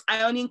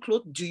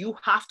 Do you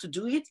have to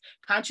do it?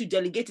 Can't you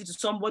delegate it to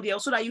somebody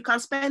else so that you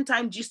can spend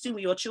time gisting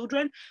with your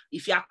children?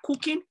 If you are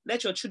cooking,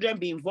 let your children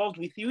be involved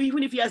with you.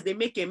 Even if, yes, they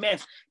make a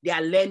mess, they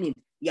are learning.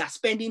 You are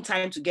spending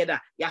time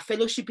together. You are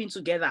fellowshipping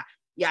together.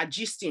 You are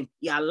gisting.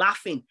 You are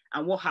laughing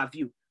and what have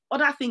you.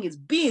 Other thing is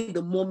be in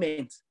the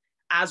moment.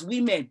 As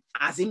women,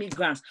 as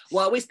immigrants,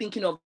 we're always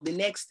thinking of the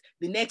next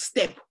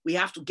step we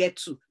have to get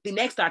to, the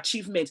next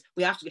achievement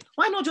we have to get.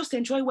 Why not just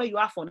enjoy where you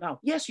are for now?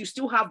 Yes, you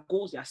still have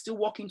goals, you're still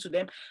working to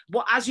them,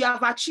 but as you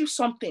have achieved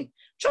something,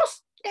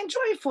 just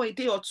enjoy it for a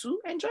day or two,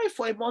 enjoy it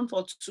for a month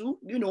or two,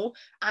 you know,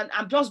 and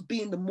just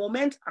be in the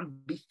moment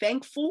and be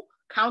thankful.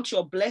 Count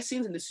your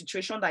blessings in the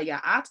situation that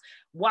you're at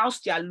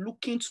whilst you're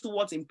looking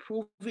towards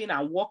improving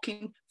and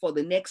working for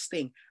the next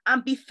thing.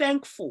 And be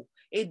thankful.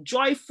 A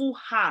joyful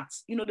heart,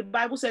 you know, the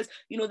Bible says,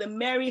 you know, the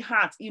merry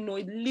heart, you know,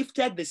 it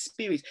lifted the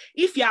spirit.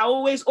 If you're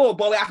always, oh,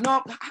 but we have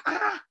not,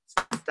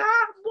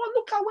 well,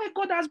 look at where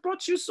God has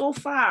brought you so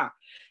far.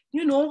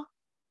 You know,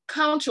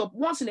 count your,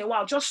 once in a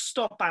while, just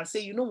stop and say,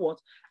 you know what,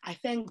 I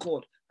thank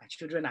God my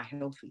children are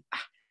healthy. I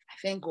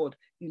thank God,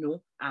 you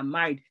know, I'm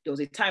married. There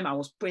was a time I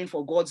was praying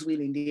for God's will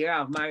in the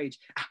area of marriage.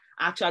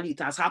 Actually, it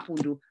has happened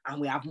though,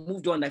 and we have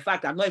moved on. In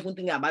fact, I'm not even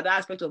thinking about that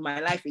aspect of my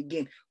life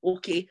again.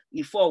 Okay,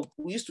 before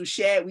we used to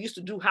share, we used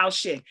to do house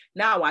share.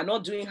 Now we're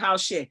not doing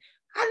house share.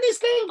 At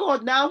least thank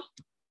God now,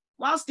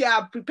 whilst they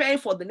are preparing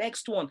for the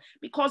next one.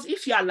 Because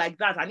if you are like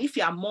that, and if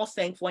you are more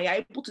thankful, and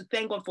you're able to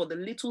thank God for the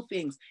little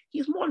things,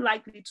 he's more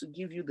likely to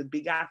give you the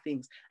bigger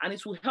things. And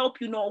it will help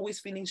you not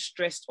always feeling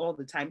stressed all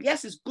the time.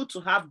 Yes, it's good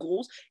to have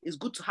goals. It's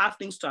good to have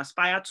things to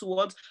aspire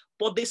towards,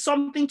 but there's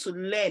something to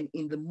learn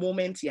in the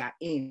moment you're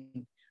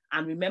in.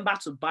 And remember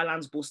to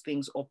balance both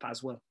things up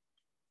as well.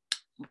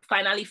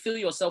 Finally, fill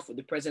yourself with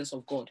the presence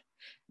of God.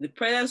 The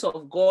presence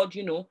of God,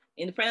 you know,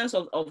 in the presence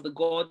of the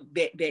God,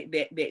 there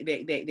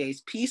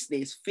is peace,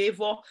 there is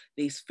favor,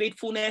 there is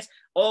faithfulness.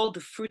 All the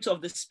fruit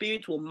of the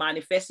Spirit will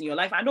manifest in your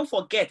life. And don't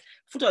forget,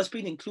 fruit of the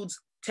Spirit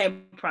includes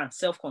temperance,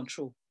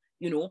 self-control.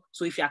 You know,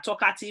 so if you're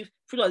talkative,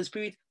 fruit of the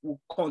Spirit will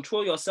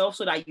control yourself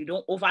so that you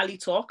don't overly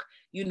talk,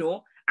 you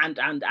know, and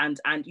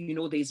you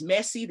know, there's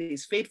mercy,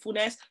 there's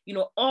faithfulness, you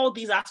know, all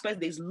these aspects,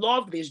 there's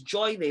love, there's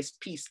joy, there's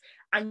peace.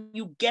 And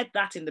you get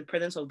that in the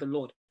presence of the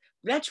Lord.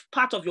 Let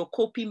part of your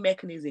coping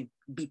mechanism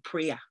be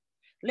prayer.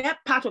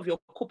 Let part of your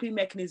coping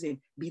mechanism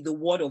be the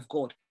word of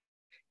God.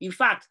 In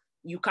fact,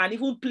 you can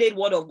even play the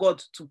word of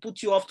God to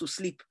put you off to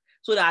sleep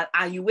so that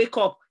and you wake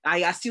up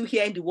and you're still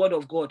hearing the word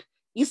of God.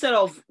 Instead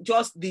of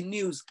just the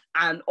news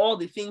and all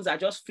the things that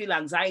just feel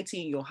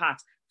anxiety in your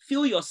heart,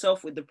 fill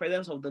yourself with the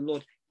presence of the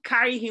Lord.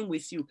 Carry him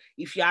with you.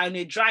 If you are in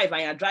a drive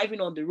and you're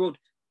driving on the road,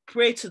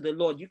 pray to the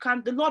Lord.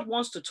 The Lord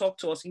wants to talk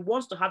to us. He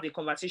wants to have a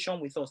conversation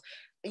with us.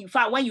 In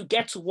fact, when you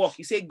get to work,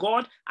 you say,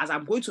 God, as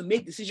I'm going to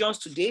make decisions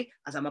today,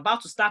 as I'm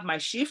about to start my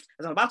shift,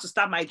 as I'm about to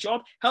start my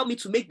job, help me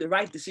to make the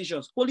right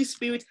decisions. Holy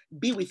Spirit,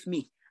 be with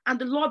me. And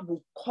the Lord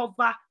will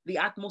cover the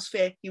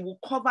atmosphere. He will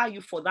cover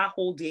you for that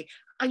whole day.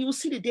 And you'll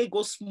see the day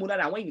go smoother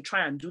than when you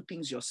try and do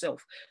things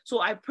yourself. So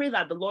I pray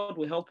that the Lord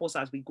will help us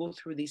as we go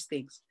through these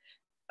things.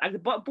 Like the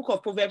book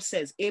of Proverbs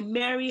says, a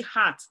merry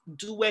heart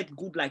doeth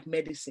good like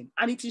medicine.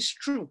 And it is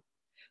true.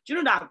 Do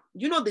you know that,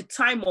 you know, the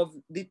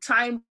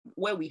time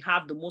where we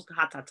have the most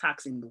heart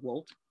attacks in the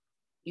world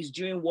is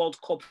during World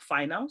Cup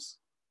finals.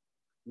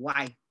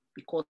 Why?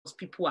 Because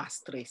people are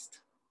stressed.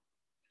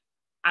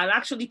 And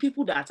actually,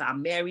 people that are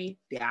merry,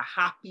 they are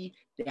happy,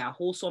 they are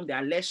wholesome, they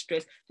are less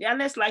stressed, they are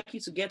less likely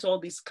to get all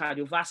this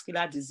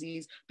cardiovascular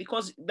disease,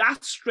 because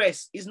that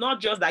stress is not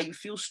just that you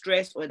feel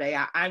stressed or that you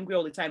are angry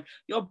all the time.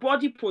 Your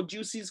body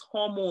produces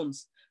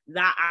hormones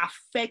that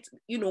affect,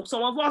 you know,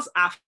 some of us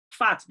are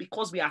fat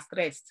because we are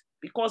stressed,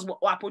 because we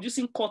are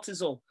producing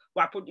cortisol.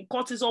 We are producing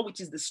cortisol,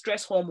 which is the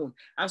stress hormone.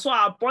 And so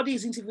our body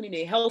isn't even in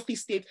a healthy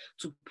state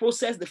to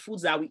process the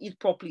foods that we eat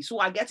properly. So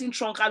we're getting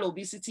truncal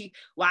obesity.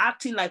 We're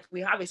acting like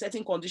we have a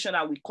certain condition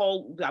that we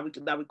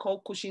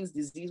call Cushing's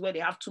disease, where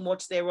they have too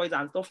much steroids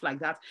and stuff like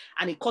that.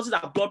 And it causes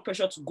our blood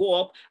pressure to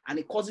go up, and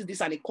it causes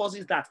this and it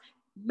causes that.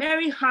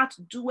 Merry heart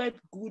doeth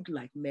good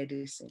like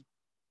medicine.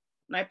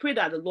 And I pray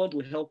that the Lord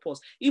will help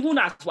us. Even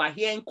as we're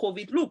hearing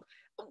COVID, look,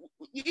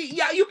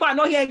 yeah, you are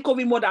not hearing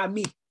COVID more than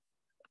me.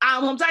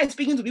 I'm sometimes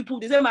speaking to people,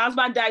 they say, my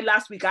husband died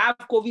last week, I have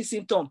COVID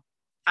symptom.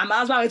 And my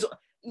husband,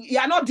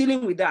 you're not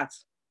dealing with that.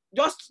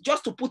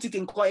 Just to put it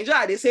in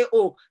context, they say,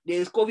 oh,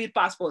 there's COVID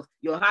passport.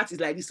 Your heart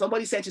is like this.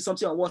 Somebody sent you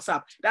something on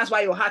WhatsApp. That's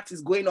why your heart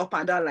is going up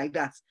and down like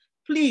that.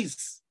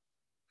 Please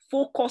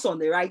focus on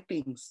the right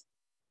things.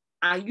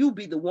 And you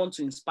be the one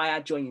to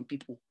inspire joy in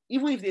people.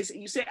 Even if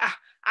you say,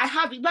 I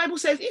have, the Bible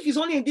says, if it's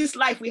only in this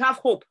life we have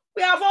hope.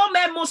 We have all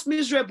men most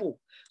miserable.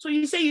 So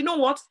you say, you know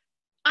what?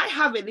 I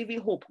have a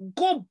living hope.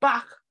 Go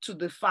back to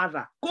the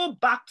Father. Go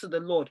back to the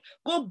Lord.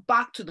 Go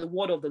back to the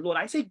word of the Lord.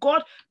 I say,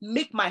 God,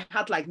 make my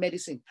heart like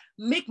medicine.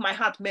 Make my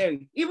heart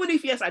merry. Even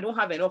if, yes, I don't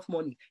have enough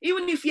money.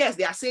 Even if, yes,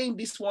 they are saying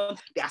this one,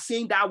 they are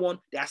saying that one,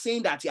 they are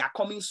saying that they are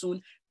coming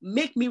soon.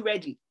 Make me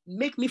ready.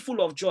 Make me full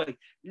of joy.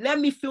 Let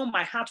me fill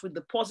my heart with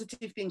the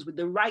positive things, with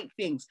the right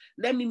things.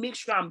 Let me make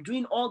sure I'm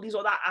doing all these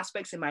other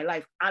aspects in my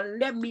life.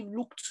 And let me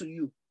look to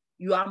you.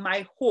 You are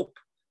my hope.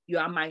 You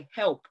are my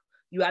help.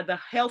 You are the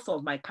health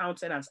of my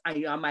countenance, and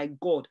you are my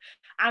God.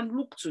 And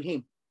look to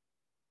him.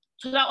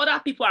 So that other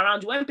people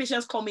around you, when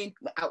patients come in,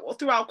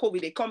 throughout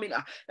COVID, they come in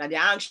and they're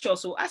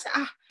anxious. So I say,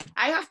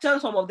 I have to tell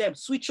some of them,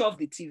 switch off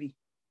the TV.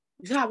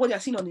 You say, what they're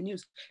seeing on the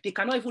news. They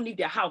cannot even leave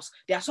their house.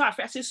 They are so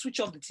afraid. I say, switch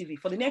off the TV.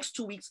 For the next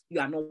 2 weeks,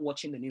 you are not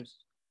watching the news.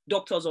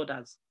 Doctor's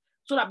orders.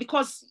 So that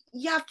because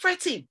you are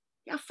fretting.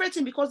 You're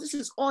fretting because this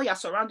is all you're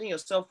surrounding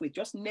yourself with,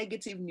 just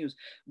negative news.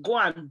 Go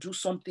and do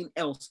something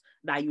else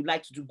that you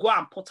like to do. Go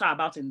and potter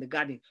about in the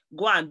garden.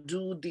 Go and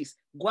do this.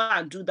 Go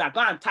and do that. Go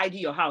and tidy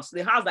your house.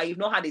 The house that you've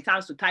not had a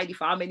chance to tidy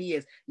for how many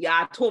years? You're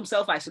at home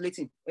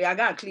self-isolating. You're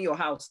going to clean your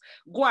house.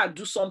 Go and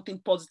do something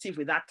positive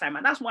with that time.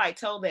 And that's why I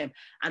tell them.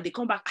 And they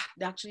come back,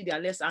 they are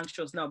less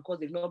anxious now because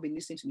they've not been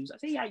listening to news. I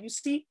say, yeah, you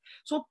see?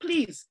 So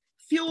please,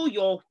 fill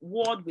your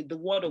word with the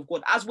word of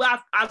God. As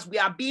we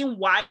are being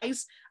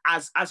wise,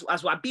 as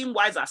we are being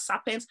wise as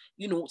serpents,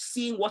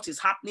 seeing what is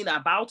happening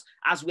about,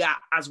 as we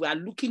are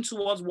looking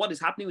towards what is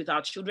happening with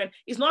our children,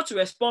 it's not to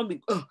respond with,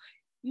 oh,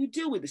 you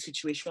deal with the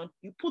situation,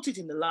 you put it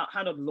in the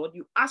hand of the Lord,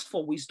 you ask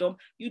for wisdom,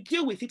 you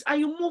deal with it,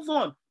 and you move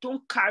on.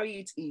 Don't carry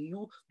it in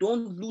you.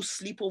 Don't lose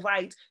sleep over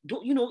it.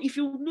 If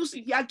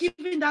you are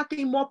giving that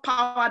thing more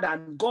power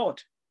than God.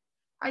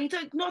 And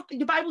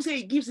the Bible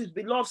says it gives his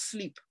beloved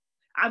sleep.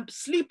 And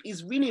sleep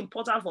is really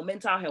important for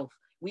mental health.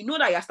 We know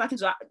that you're starting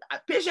to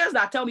patients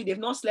that tell me they've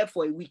not slept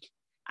for a week.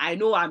 I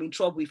know I'm in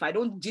trouble. If I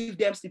don't give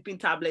them sleeping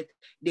tablet,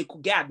 they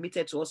could get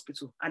admitted to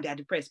hospital and they're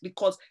depressed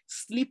because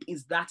sleep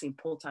is that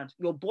important.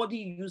 Your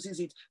body uses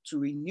it to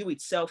renew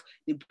itself.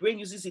 The brain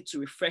uses it to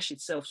refresh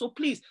itself. So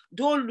please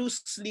don't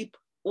lose sleep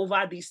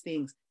over these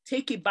things.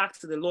 Take it back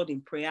to the Lord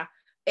in prayer.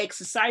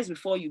 Exercise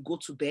before you go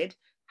to bed.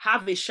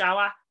 Have a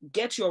shower.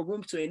 Get your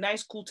room to a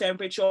nice cool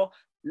temperature.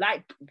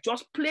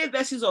 Just play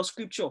verses of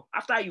scripture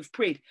after you've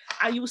prayed,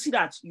 and you will see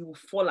that you will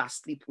fall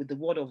asleep with the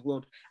word of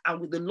God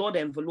and with the Lord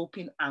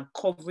enveloping and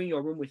covering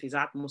your room with his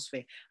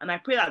atmosphere. And I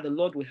pray that the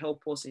Lord will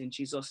help us in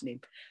Jesus'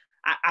 name.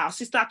 Our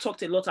sister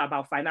talked a lot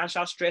about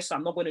financial stress, so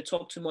I'm not going to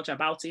talk too much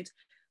about it.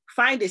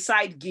 Find a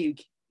side gig,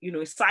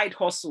 a side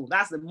hustle.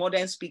 That's the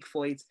modern speak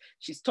for it.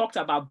 She's talked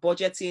about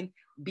budgeting.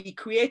 Be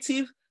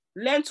creative.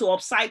 Learn to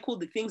upcycle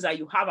the things that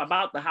you have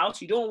about the house.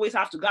 You don't always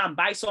have to go and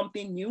buy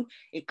something new.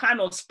 A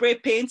can of spray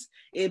paint,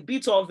 a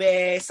bit of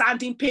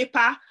sanding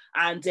paper,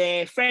 and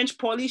French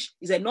polish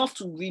is enough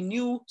to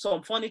renew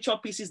some furniture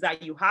pieces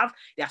that you have.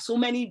 There are so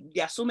many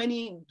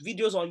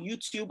videos on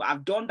YouTube.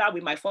 I've done that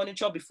with my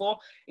furniture before.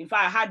 In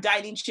fact, I had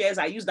dining chairs.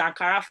 I used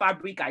Ankara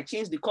fabric. I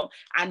changed the cup,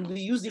 and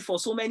we used it for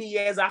so many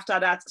years after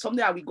that. Something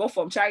that we got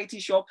from charity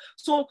shop.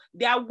 So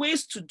there are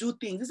ways to do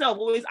things. Instead of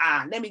always,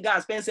 let me go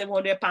and spend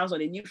 £700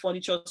 on a new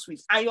furniture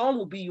suite, and your own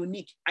will be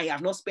unique, and you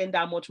have not spent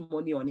that much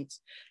money on it.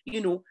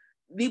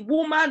 The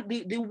woman,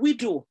 the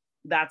widow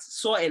that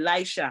saw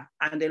Elisha,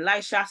 and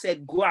Elisha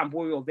said, go and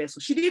borrow your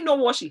vessel. She didn't know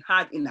what she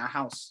had in her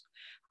house.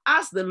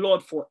 Ask the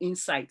Lord for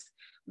insight.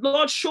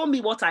 Lord, show me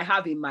what I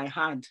have in my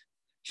hand.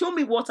 Show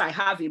me what I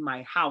have in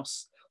my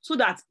house, so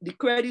that the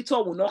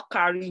creditor will not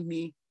carry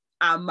me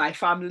and my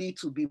family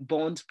to be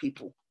bond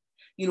people.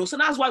 So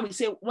that's why we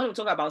say, when we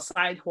talk about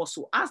side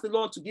hustle, ask the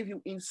Lord to give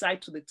you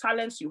insight to the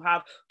talents you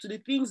have, to the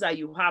things that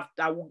you have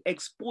that will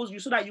expose you,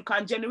 so that you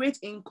can generate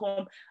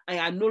income and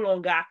are no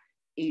longer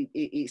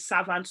a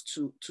servant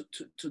to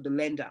the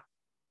lender.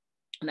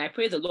 And I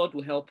pray the Lord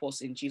will help us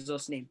in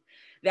Jesus' name.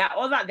 There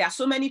are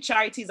so many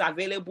charities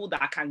available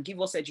that can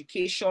give us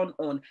education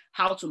on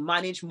how to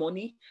manage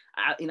money.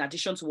 In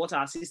addition to what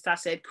our sister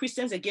said,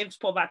 Christians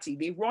Against Poverty,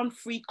 they run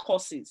free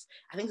courses.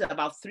 I think they're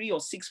about 3 or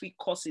 6 week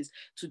courses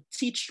to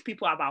teach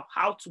people about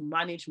how to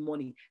manage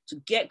money, to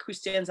get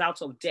Christians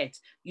out of debt.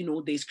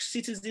 There's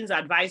Citizens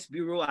Advice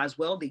Bureau as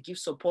well. They give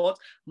support.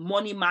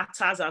 Money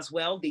Matters as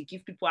well. They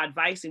give people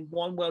advice in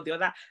one way or the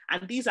other.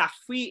 And these are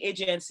free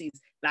agencies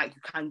that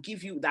can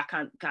give you, that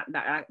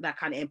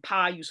can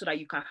empower you, so that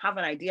you can have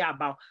an idea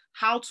about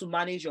how to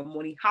manage your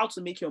money, how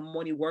to make your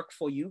money work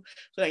for you,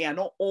 so that you're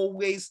not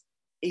always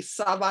a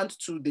servant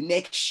to the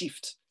next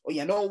shift, or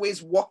you're not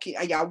always working,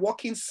 and you're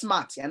working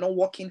smart, you're not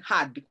working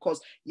hard, because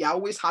you're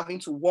always having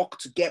to work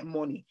to get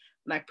money.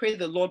 And I pray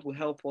the Lord will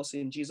help us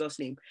in Jesus'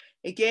 name.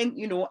 Again,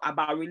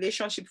 about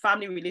relationship,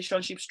 family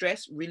relationship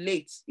stress,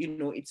 relates.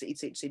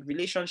 It's a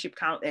relationship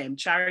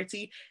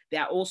charity.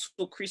 There are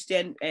also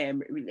Christian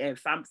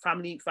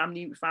family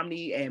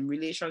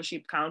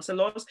relationship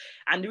counselors.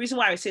 And the reason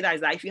why I say that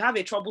is that if you have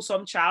a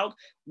troublesome child,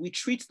 we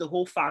treat the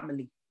whole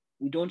family.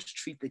 We don't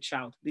treat the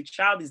child. The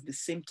child is the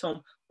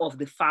symptom of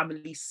the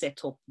family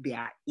setup they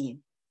are in.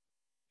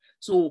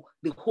 So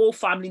the whole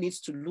family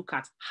needs to look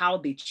at how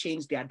they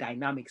change their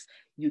dynamics.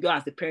 You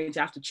as the parent,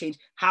 you have to change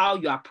how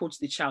you approach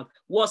the child.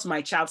 What's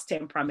my child's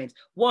temperament?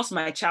 What's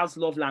my child's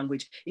love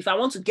language? If I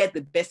want to get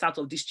the best out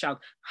of this child,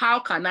 how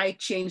can I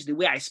change the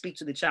way I speak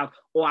to the child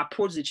or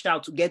approach the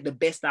child to get the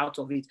best out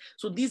of it?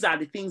 So these are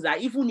the things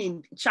that even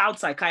in child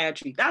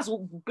psychiatry, that's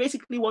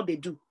basically what they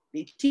do.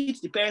 They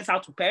teach the parents how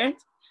to parent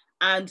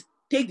and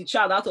take the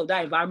child out of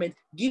that environment,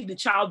 give the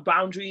child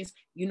boundaries,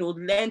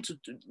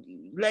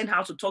 learn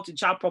how to talk to the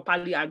child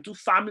properly, and do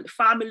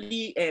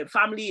family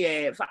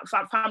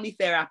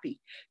therapy,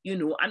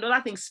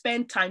 Another thing,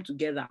 spend time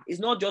together. It's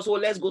not just,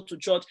 let's go to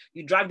church,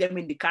 you drive them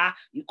in the car,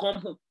 you come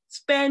home.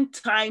 Spend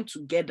time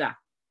together,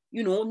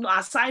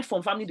 aside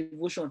from family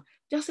devotion.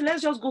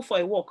 Let's just go for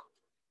a walk.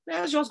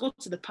 Let's just go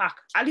to the park.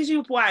 At least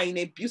you people are in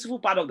a beautiful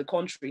part of the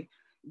country.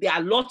 There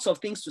are lots of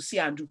things to see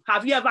and do.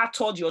 Have you ever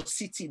toured your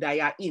city that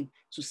you are in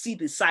to see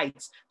the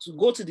sights, to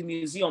go to the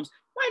museums?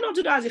 Why not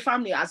do that as a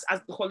family as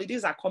the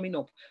holidays are coming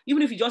up?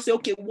 Even if you just say,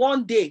 okay,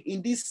 one day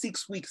in these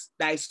 6 weeks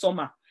that is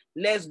summer,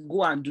 let's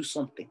go and do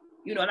something.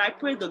 You know, and I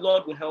pray the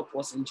Lord will help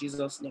us in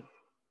Jesus' name.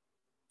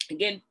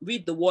 Again,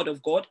 read the word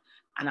of God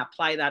and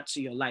apply that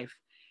to your life.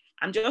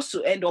 And just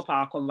to end up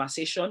our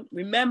conversation,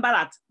 remember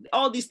that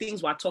all these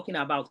things we're talking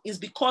about is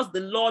because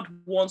the Lord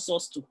wants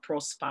us to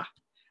prosper.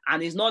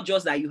 And it's not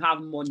just that you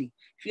have money.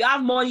 If you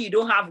have money, you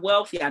don't have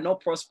wealth, you are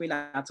not prospering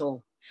at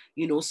all.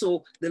 You know,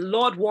 so the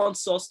Lord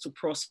wants us to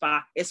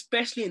prosper,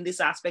 especially in this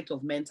aspect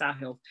of mental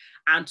health,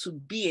 and to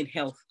be in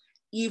health,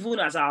 even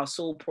as our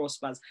soul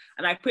prospers.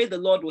 And I pray the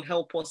Lord will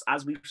help us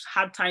as we've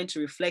had time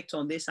to reflect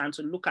on this and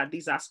to look at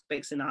these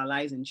aspects in our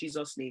lives in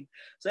Jesus' name.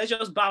 So let's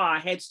just bow our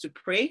heads to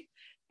pray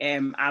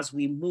as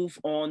we move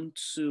on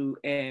to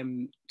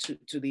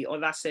the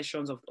other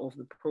sessions of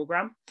the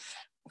program.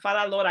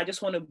 Father, Lord, I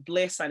just want to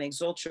bless and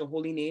exalt your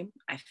holy name.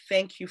 I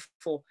thank you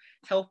for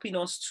helping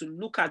us to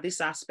look at this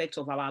aspect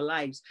of our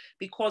lives,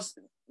 because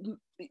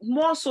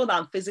more so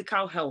than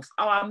physical health,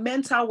 our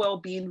mental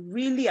well-being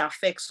really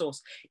affects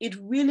us. It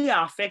really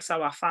affects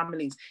our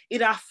families.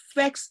 It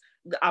affects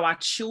our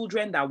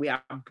children that we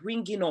are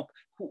bringing up,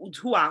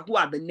 who are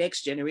the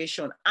next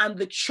generation, and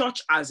the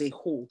church as a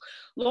whole.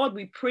 Lord,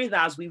 we pray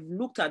that as we've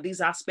looked at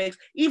these aspects,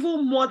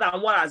 even more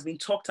than what has been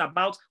talked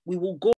about, we will go